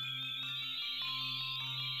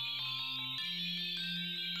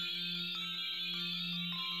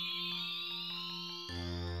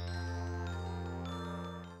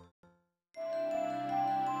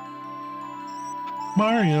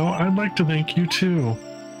 Mario, I'd like to thank you too.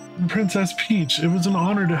 And Princess Peach, it was an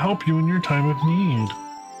honor to help you in your time of need.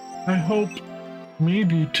 I hope,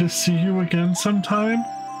 maybe, to see you again sometime.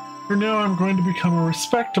 For now, I'm going to become a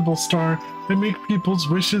respectable star and make people's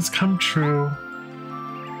wishes come true.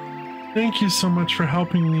 Thank you so much for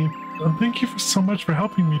helping me. Thank you so much for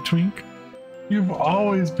helping me, Twink. You've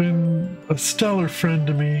always been a stellar friend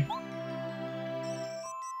to me.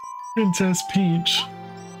 Princess Peach,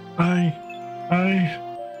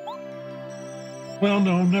 Well,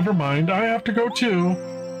 no, never mind. I have to go too.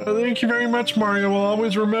 Thank you very much, Mario. I'll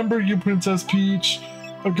always remember you, Princess Peach.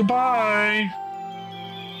 Goodbye.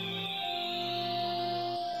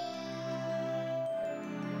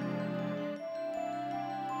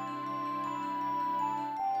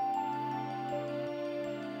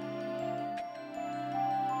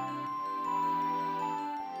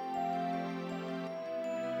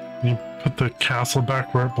 You put the castle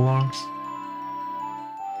back where it belongs.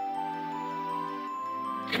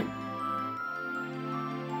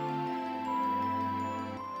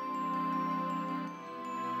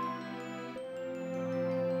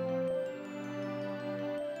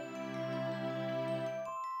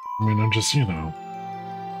 I mean, I'm just,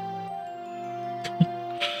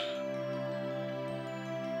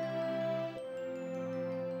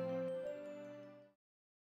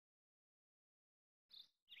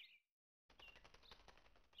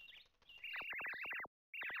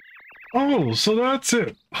 Oh, so that's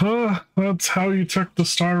it, huh? That's how you took the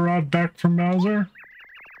Star Rod back from Bowser?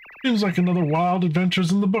 Seems like another wild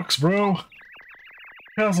adventures in the books, bro.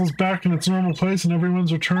 Castle's back in its normal place and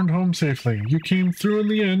everyone's returned home safely. You came through in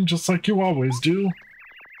the end, just like you always do.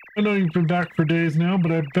 I know you've been back for days now,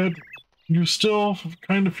 but I bet you still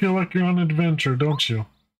kind of feel like you're on an adventure, don't you?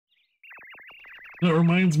 That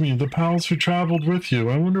reminds me, the pals who traveled with you,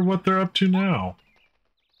 I wonder what they're up to now.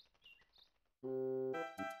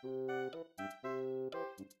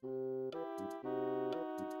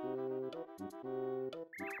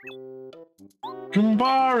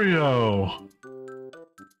 Gumbario!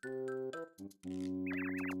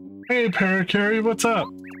 Hey, Parakarry, what's up?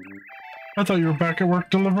 I thought you were back at work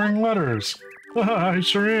delivering letters. I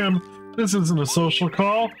sure am. This isn't a social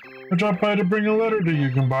call. I dropped by to bring a letter to you,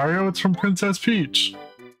 Gumbario. It's from Princess Peach.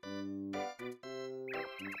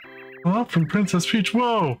 Oh, from Princess Peach?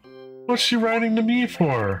 Whoa! What's she writing to me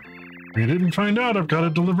for? If you didn't find out, I've got to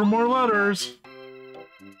deliver more letters.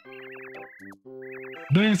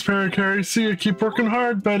 Thanks, Parakarry. See you. Keep working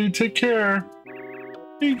hard, buddy. Take care.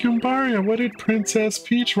 Hey, Gumbario, what did Princess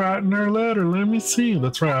Peach write in her letter? Let me see.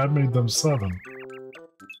 That's right, I made them 7.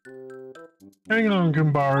 Hang on,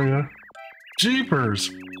 Gumbario.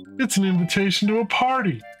 Jeepers! It's an invitation to a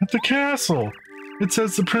party at the castle. It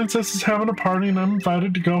says the princess is having a party and I'm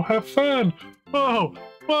invited to go have fun. Whoa!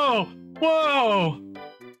 Whoa! Whoa!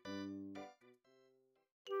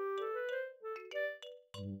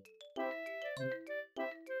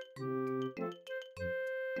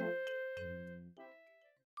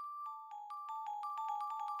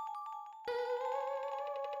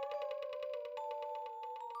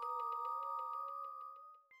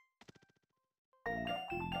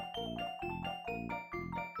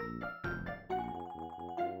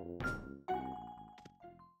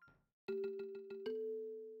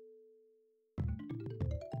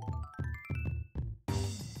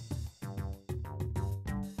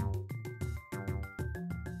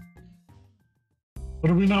 What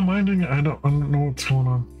are we not minding? I don't know what's going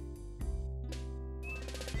on.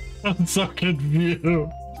 I'm so confused.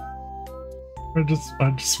 I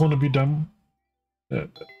just want to be done. Can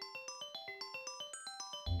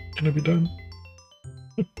I be done?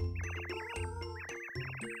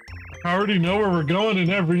 I already know where we're going and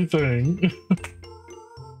everything.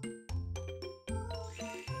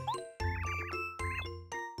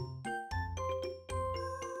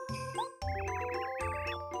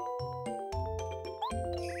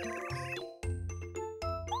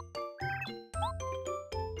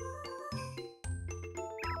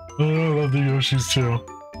 Oh, I love the Yoshis too.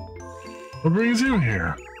 What brings you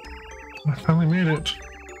here? I finally made it.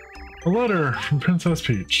 A letter from Princess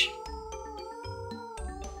Peach.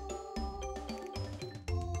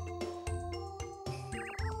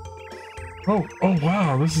 Oh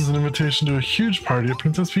wow, this is an invitation to a huge party at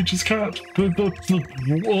Princess Peach's cat.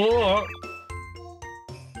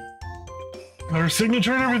 Our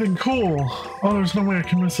signature and everything, cool. Oh, there's no way I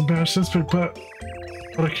can miss a bash this big, but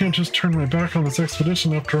I can't just turn my back on this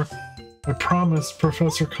expedition after I promised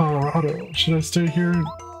Professor Colorado. Should I stay here?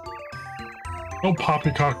 Oh,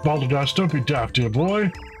 poppycock balderdash, don't be daft, dear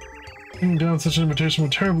boy. Turning down such an invitation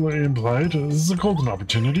would terribly imply this is a golden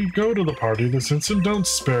opportunity. Go to the party this instant, don't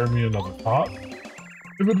spare me another thought.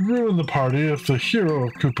 It would ruin the party if the hero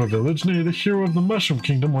of Koopa Village, nay, the hero of the Mushroom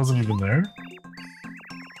Kingdom, wasn't even there.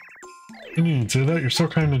 You needn't say that, you're so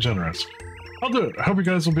kind and generous. I'll do it. I hope you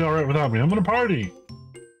guys will be alright without me. I'm gonna party!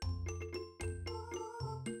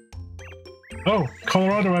 Oh,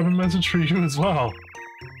 Colorado, I have a message for you as well.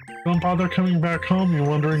 Don't bother coming back home, you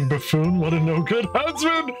wandering buffoon. What a no-good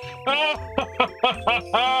husband!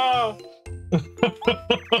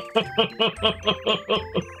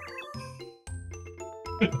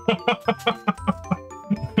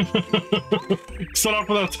 Set off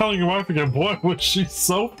without telling your wife again. Boy, was she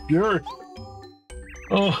so furious.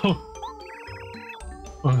 Oh.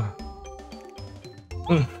 Oh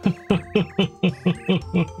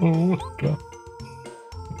God.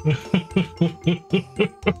 I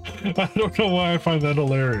don't know why I find that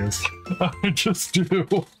hilarious. I just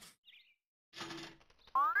do.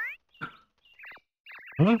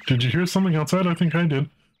 Huh? Did you hear something outside? I think I did.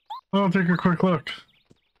 I'll take a quick look.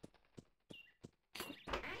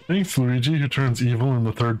 Thanks, Luigi, who turns evil in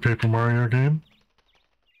the third Paper Mario game.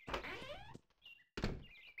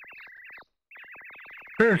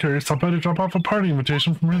 Carrie stopped by to drop off a party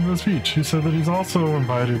invitation from Princess Peach. He said that he's also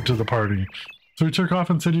invited to the party. So he took off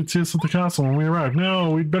and said he'd see us at the castle when we arrived.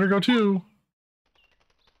 No, we'd better go too.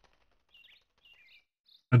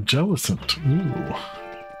 A Jellicent. Ooh.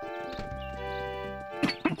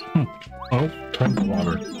 Oh, time for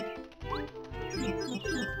water.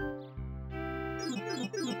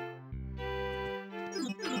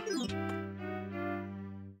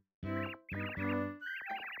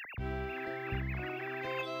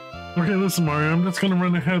 Okay, listen, Mario, I'm just gonna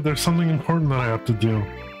run ahead. There's something important that I have to do.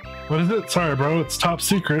 What is it? Sorry, bro, it's top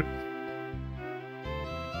secret.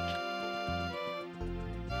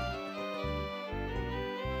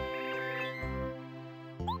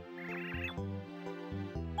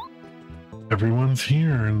 Everyone's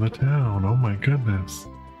here in the town. Oh my goodness.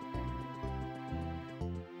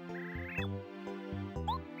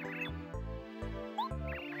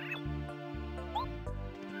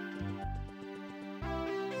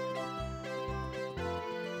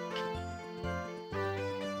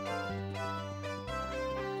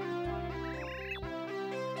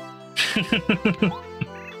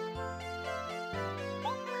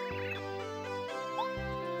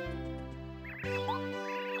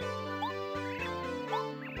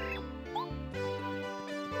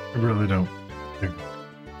 I really don't think.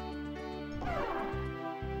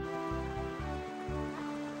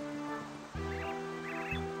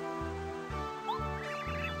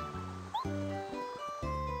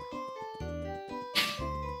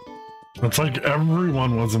 It's like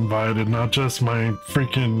everyone was invited, not just my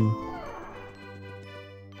freaking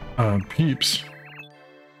peeps.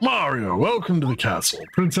 Mario, welcome to the castle.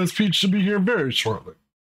 Princess Peach should be here very shortly.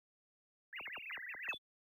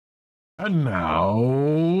 And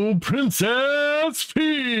now, Princess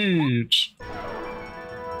Peach!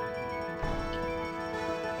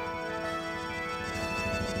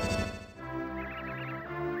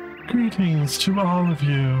 Greetings to all of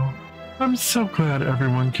you. I'm so glad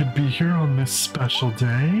everyone could be here on this special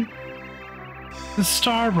day. The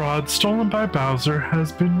Star Rod stolen by Bowser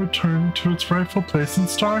has been returned to its rightful place in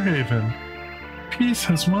Starhaven. Peace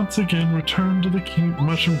has once again returned to the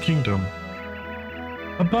Mushroom Kingdom.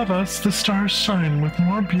 Above us, the stars shine with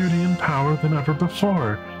more beauty and power than ever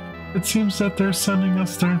before. It seems that they're sending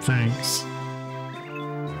us their thanks.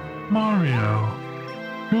 Mario,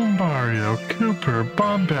 Goombario, Cooper,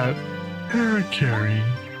 Bombette, Parakarry,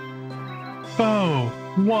 Bo,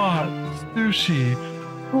 Watt, Sushi,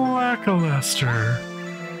 Lackluster,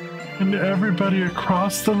 and everybody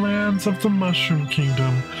across the lands of the Mushroom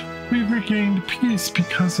Kingdom, we've regained peace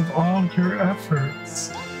because of all your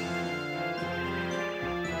efforts.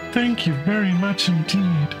 Thank you very much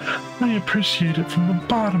indeed. I appreciate it from the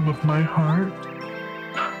bottom of my heart.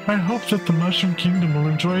 I hope that the Mushroom Kingdom will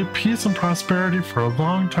enjoy peace and prosperity for a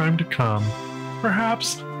long time to come.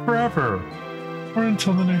 Perhaps forever, or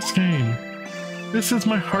until the next game. This is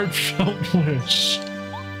my heartfelt wish.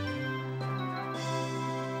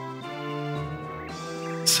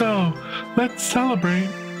 So, let's celebrate.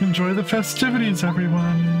 Enjoy the festivities,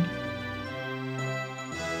 everyone.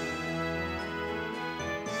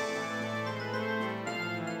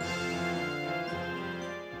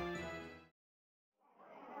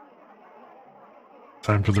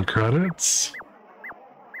 Time for the credits.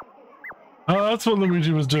 Oh, that's what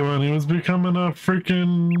Luigi was doing. He was becoming a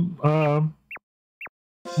freaking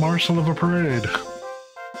marshal of a parade.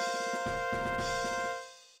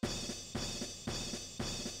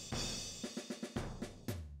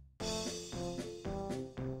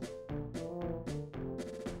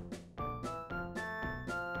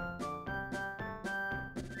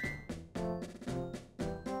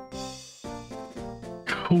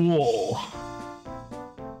 Cool.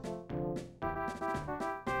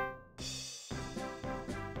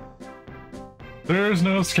 There's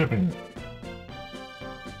no skipping.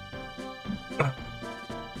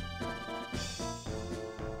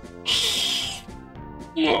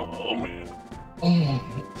 Oh man.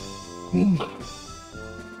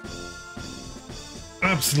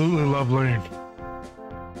 Absolutely lovely.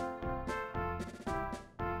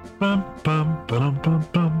 Bum bum bum bum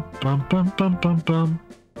bum bum bum bum bum bum.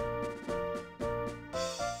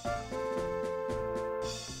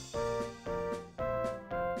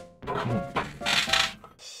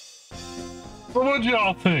 So what'd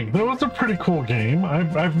y'all think? That was a pretty cool game.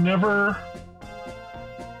 I've never...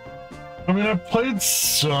 I mean, I've played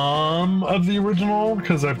some of the original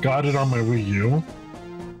because I've got it on my Wii U.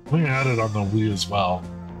 I think I had it on the Wii as well.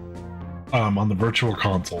 On the virtual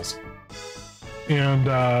consoles. And,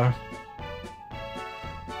 how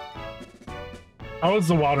is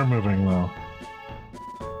the water moving, though?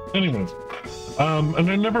 Anyways. And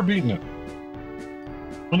I've never beaten it.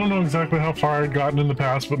 I don't know exactly how far I'd gotten in the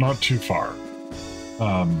past, but not too far.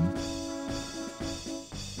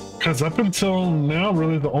 Because up until now,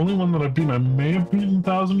 really, the only one that I've beaten, I may have beaten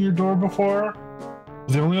Thousand Year Door before.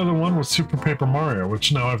 The only other one was Super Paper Mario,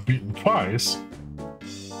 which now I've beaten twice.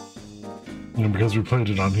 You know, because we played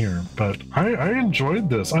it on here. But I enjoyed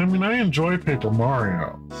this. I mean, I enjoy Paper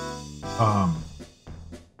Mario.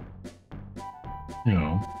 You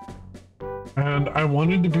know. And I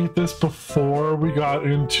wanted to beat this before we got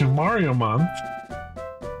into Mario Month.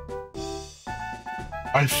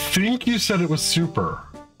 I think you said it was Super.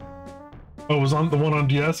 Oh, it was on the one on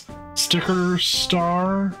DS? Sticker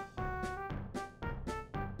Star?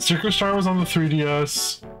 Sticker Star was on the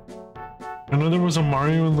 3DS. I know there was a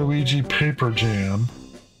Mario and Luigi Paper Jam,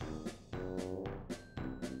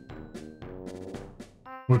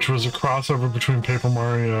 which was a crossover between Paper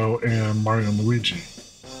Mario and Mario and Luigi.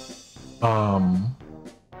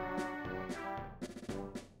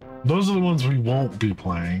 Those are the ones we won't be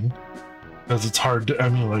playing, as it's hard to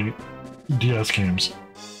emulate DS games.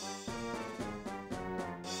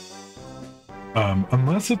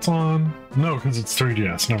 Unless it's on... No, because it's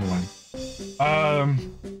 3DS, never mind.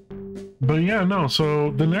 But yeah, no,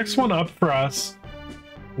 so the next one up for us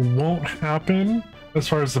won't happen, as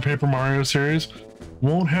far as the Paper Mario series,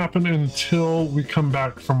 won't happen until we come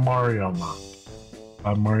back from Mario Month.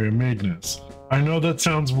 Mario Madness. I know that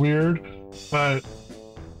sounds weird, but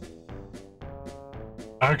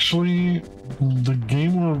actually, the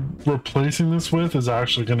game we're replacing this with is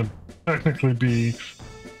actually going to technically be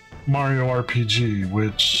Mario RPG,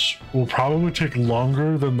 which will probably take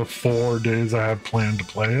longer than the 4 days I have planned to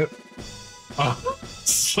play it.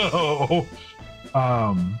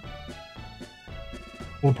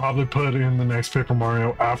 We'll probably put in the next Paper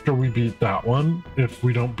Mario after we beat that one, if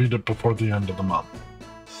we don't beat it before the end of the month.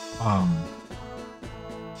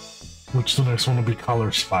 Which the next one will be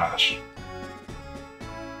Color Splash.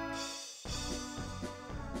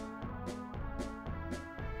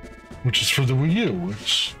 Which is for the Wii U,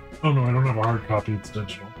 which... Oh no, I don't have a hard copy, it's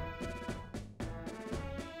digital.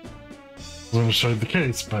 I was going to show you the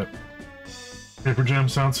case, but... Paper Jam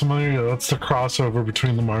sounds familiar? Yeah, that's the crossover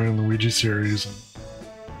between the Mario and Luigi series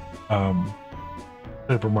and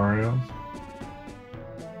Paper Mario.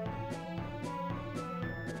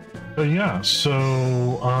 But yeah, so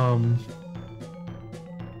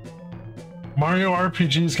Mario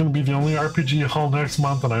RPG is going to be the only RPG haul next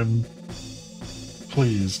month, and I'm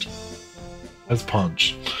pleased as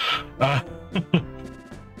punch.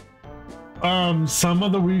 Some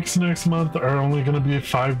of the weeks next month are only going to be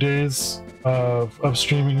 5 days of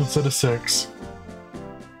streaming instead of 6,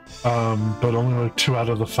 but only like 2 out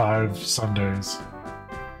of the 5 Sundays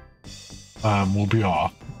will be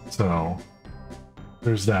off, so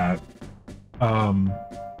there's that.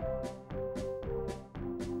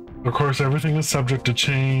 Of course, everything is subject to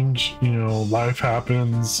change. You know, life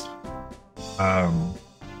happens.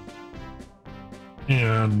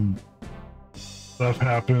 And stuff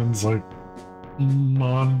happens, like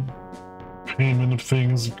non-payment of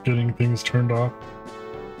things, getting things turned off.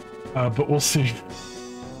 But we'll see.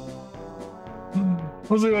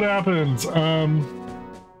 We'll see what happens.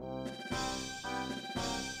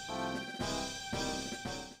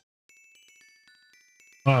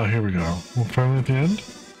 Here we go. We're finally at the end?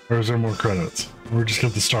 Or is there more credits? We're just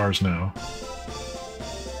get the stars now.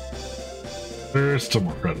 There's still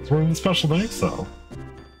more credits. We're in the special thanks though.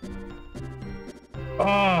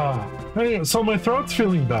 Anyway, so my throat's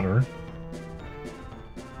feeling better.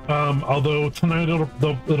 Although tonight it'll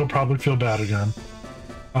probably feel bad again.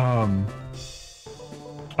 I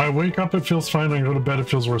wake up, it feels fine. I go to bed, it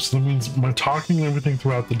feels worse. So that means my talking and everything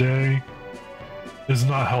throughout the day is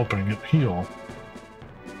not helping it heal.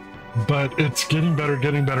 But it's getting better,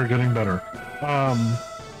 getting better, getting better.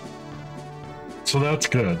 So that's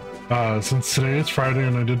good. Since today is Friday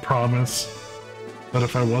and I did promise that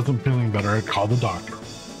if I wasn't feeling better, I'd call the doctor.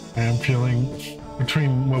 I am feeling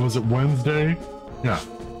between, what was it, Wednesday? Yeah.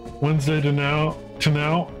 Wednesday to now,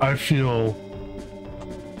 I feel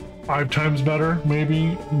 5 times better,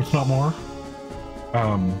 maybe, if not more.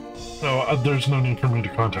 So there's no need for me to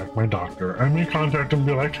contact my doctor. I may contact him and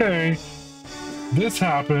be like, hey, this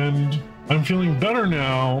happened. I'm feeling better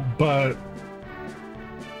now, but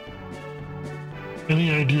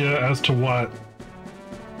any idea as to what,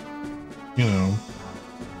 you know?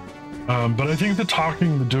 But I think the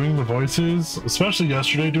talking, the doing the voices, especially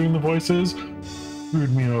yesterday doing the voices,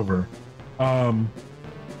 screwed me over. But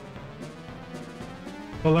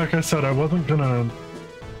like I said, I wasn't gonna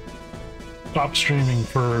stop streaming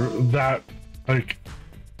for that, like,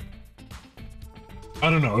 I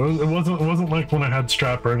don't know, it wasn't like when I had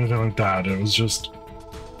strep or anything like that. It was just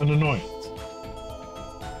an annoyance.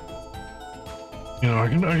 You know, I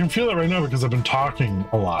can feel it right now because I've been talking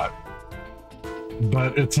a lot,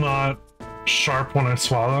 but it's not sharp when I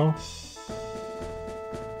swallow,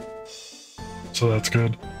 so that's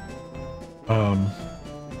good.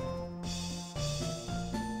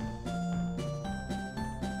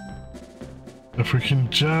 If we can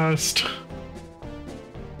just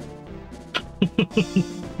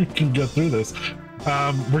we can get through this.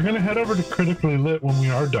 We're gonna head over to Critically Lit when we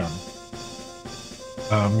are done.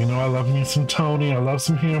 You know, I love me some Tony. I love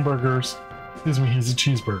some hamburgers. Excuse me, he's a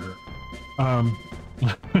cheeseburger.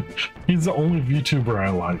 He's the only VTuber I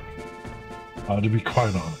like, to be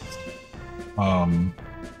quite honest.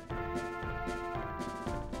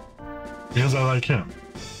 Because I like him.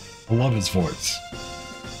 I love his voice.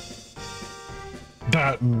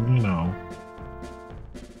 That, and, you know,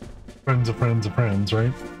 friends of friends of friends,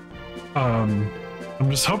 right? I'm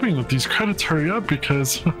just hoping that these credits hurry up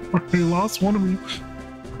because I already lost one of me.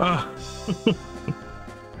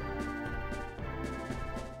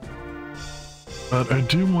 But I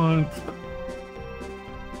do want...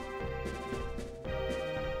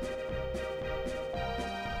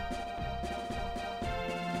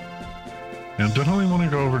 And definitely want to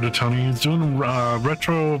go over to Tony. He's doing a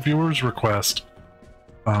retro viewers request.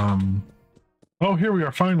 Oh, here we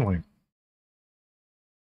are, finally.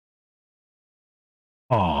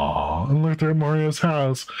 Aww, and look, they're at Mario's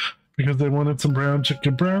house because they wanted some brown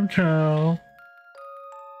chicken, brown cow.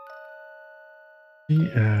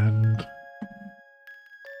 The end.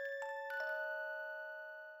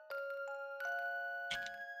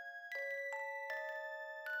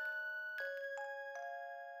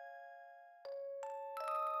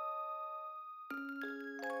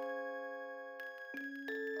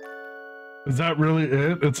 Is that really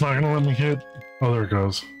it? It's not gonna let me hit... Oh, there it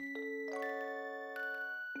goes.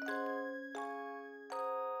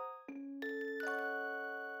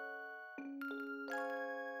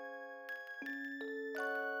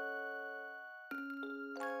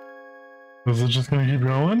 Is it just gonna keep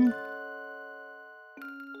going?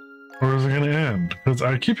 Or is it gonna end? Because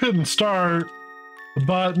I keep hitting start, the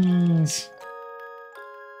buttons...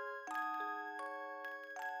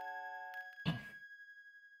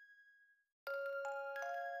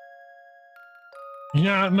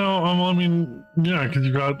 Yeah, no, I mean, yeah, because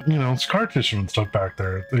you got, you know, scar tissue and stuff back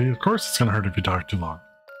there. Of course it's gonna hurt if you talk too long.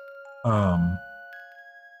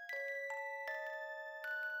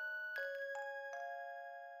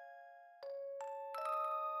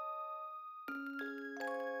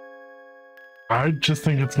 I just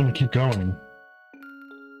think it's gonna keep going.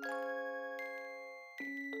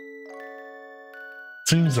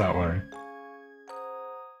 Seems that way.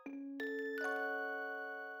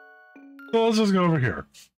 So let's just go over here.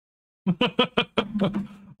 I'm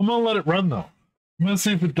gonna let it run though. Let's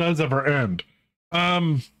see if it does ever end.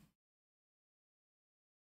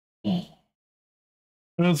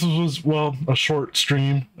 This was, well, a short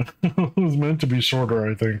stream. It was meant to be shorter,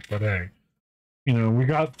 I think, but hey, you know, we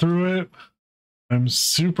got through it. I'm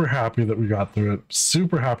super happy that we got through it.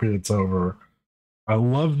 Super happy it's over. I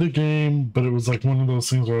love the game, but it was like one of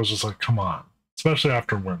those things where I was just like, come on, especially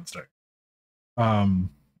after Wednesday. But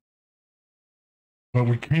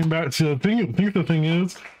we came back to the thing. I think the thing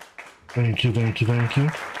is, thank you.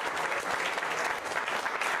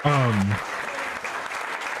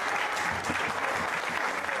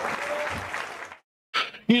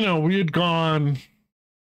 You know, we had gone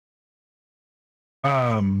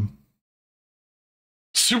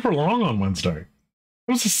super long on Wednesday.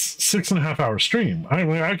 It was a 6.5 hour stream.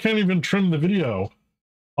 I can't even trim the video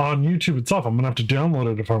on YouTube itself. I'm gonna have to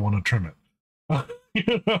download it if I want to trim it.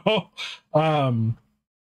 You know,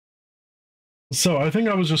 so I think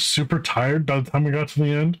I was just super tired by the time we got to the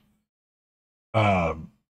end. And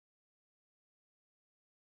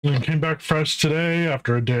came back fresh today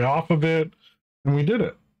after a day off of it, and we did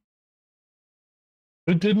it.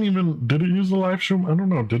 It didn't even, did it use the live stream? I don't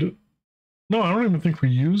know, did it? No, I don't even think we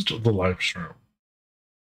used the live stream.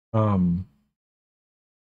 So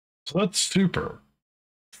that's super.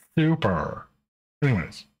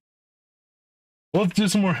 Anyways, let's do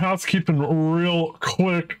some more housekeeping real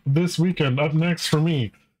quick. This weekend, up next for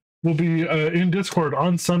me, will be in Discord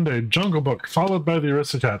on Sunday, Jungle Book, followed by the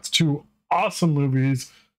Aristocats. 2 awesome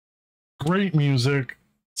movies, great music,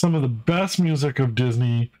 some of the best music of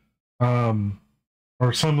Disney,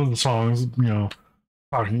 or some of the songs, you know,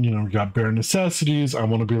 talking, you know, we got Bare Necessities, I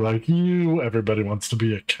Want to Be Like You, Everybody Wants to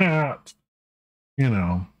Be a Cat, you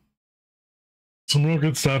know, some real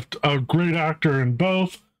good stuff. A great actor in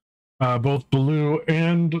both Baloo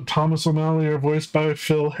and Thomas O'Malley are voiced by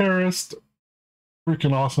Phil Harris.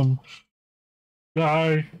 Freaking awesome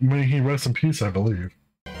guy. May he rest in peace, I believe.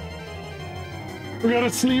 We got a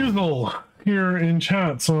Sneasel here in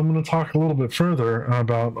chat, so I'm going to talk a little bit further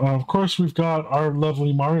about, of course, we've got our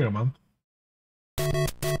lovely Mario month.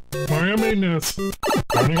 Mario Madness,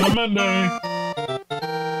 starting on Monday.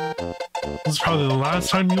 This is probably the last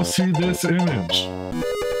time you'll see this image.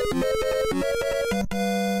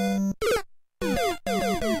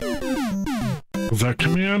 That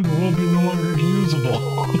command will be no longer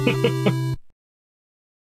usable.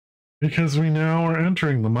 Because we now are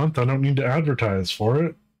entering the month. I don't need to advertise for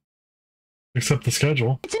it. Except the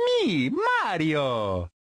schedule. It's me, Mario!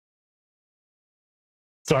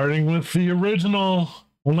 Starting with the original,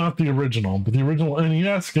 well, not the original, but the original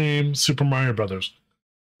NES game, Super Mario Brothers.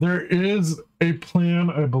 There is a plan,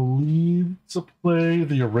 I believe, to play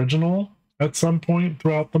the original at some point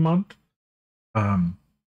throughout the month. Some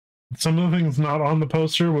of the things not on the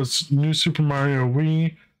poster was New Super Mario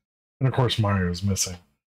Wii, and of course Mario is missing.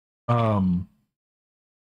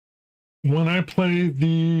 When I play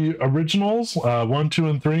the originals, 1, 2,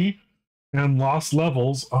 and 3, and Lost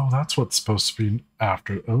Levels, oh, that's what's supposed to be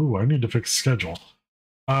after. Oh, I need to fix the schedule.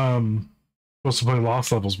 Supposed to play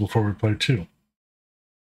Lost Levels before we play 2.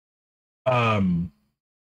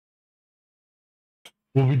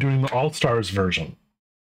 We'll be doing the All-Stars version.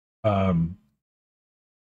 Because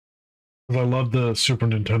I love the Super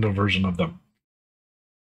Nintendo version of them.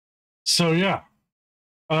 So yeah.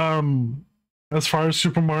 As far as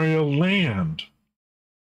Super Mario Land,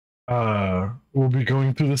 we'll be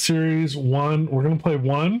going through the series 1. We're going to play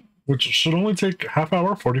 1, which should only take half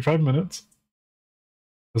hour, 45 minutes.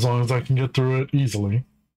 As long as I can get through it easily. And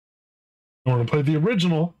we're going to play the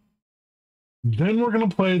original. Then we're going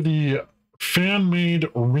to play the fan-made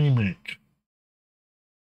remake.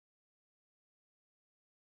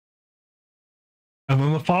 And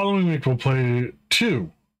then the following week we'll play 2.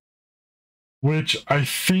 Which I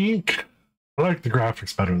think... I like the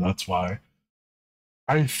graphics better, that's why.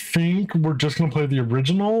 I think we're just going to play the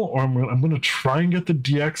original, or I'm going to try and get the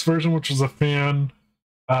DX version, which was a fan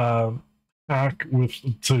pack with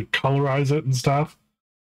to colorize it and stuff.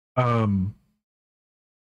 But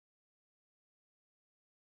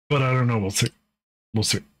I don't know, we'll see. We'll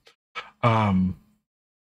see.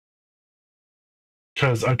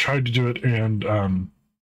 Because I tried to do it and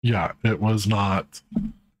yeah, it was not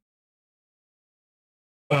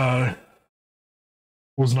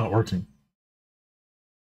working.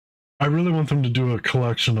 I really want them to do a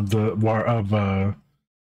collection of the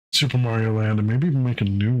Super Mario Land and maybe even make a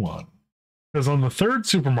new one. Because on the third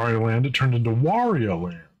Super Mario Land, it turned into Wario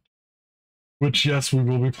Land. Which, yes, we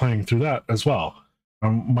will be playing through that as well.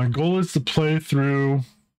 My goal is to play through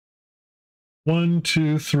 1,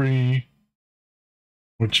 2, 3,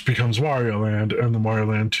 which becomes Wario Land, and then Wario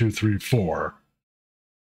Land 2, 3, 4.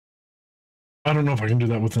 I don't know if I can do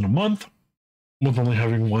that within a month, with only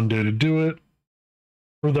having one day to do it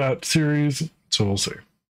for that series. So we'll see.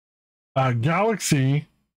 Galaxy,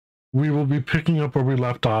 we will be picking up where we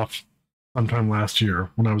left off sometime last year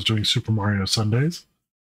when I was doing Super Mario Sundays.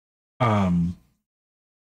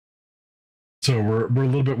 So we're a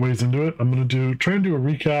little bit ways into it. I'm gonna try and do a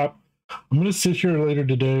recap. I'm gonna sit here later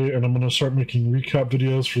today and I'm gonna start making recap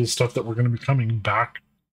videos for the stuff that we're gonna be coming back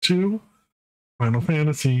to. Final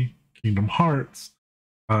Fantasy, Kingdom Hearts.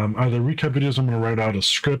 Either recap videos, I'm gonna write out a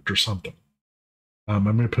script or something. I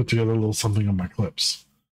may put together a little something on my clips.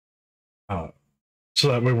 So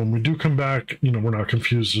that way when we do come back, you know, we're not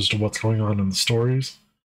confused as to what's going on in the stories.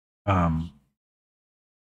 So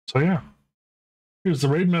yeah. Here's the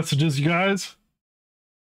raid messages, you guys.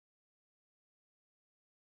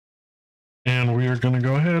 And we are going to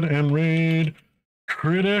go ahead and raid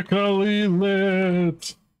Critically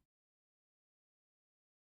Lit.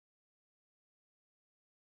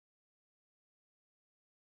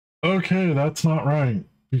 Okay, that's not right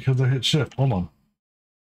because I hit shift. Hold on.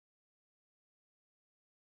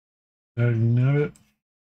 Ignite it.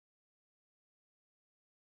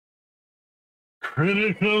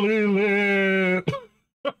 Critically Lit.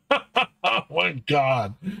 Oh my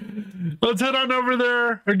god. Let's head on over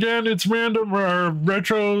there. Again, it's random or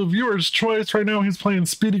retro viewer's choice. Right now he's playing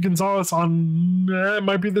Speedy Gonzales on it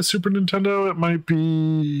might be the Super Nintendo, it might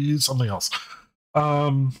be something else.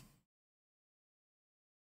 No,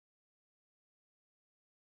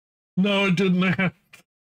 it didn't.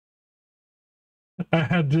 I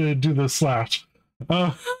had to do the slash.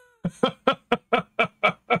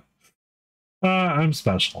 I'm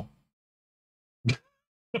special.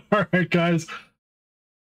 All right, guys.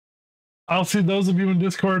 I'll see those of you in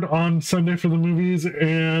Discord on Sunday for the movies,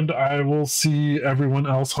 and I will see everyone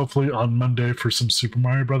else hopefully on Monday for some Super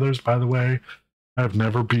Mario Brothers. By the way, I've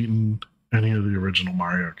never beaten any of the original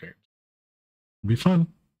Mario games. It'll be fun.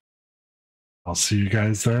 I'll see you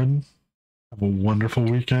guys then. Have a wonderful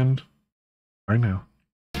weekend. Bye now.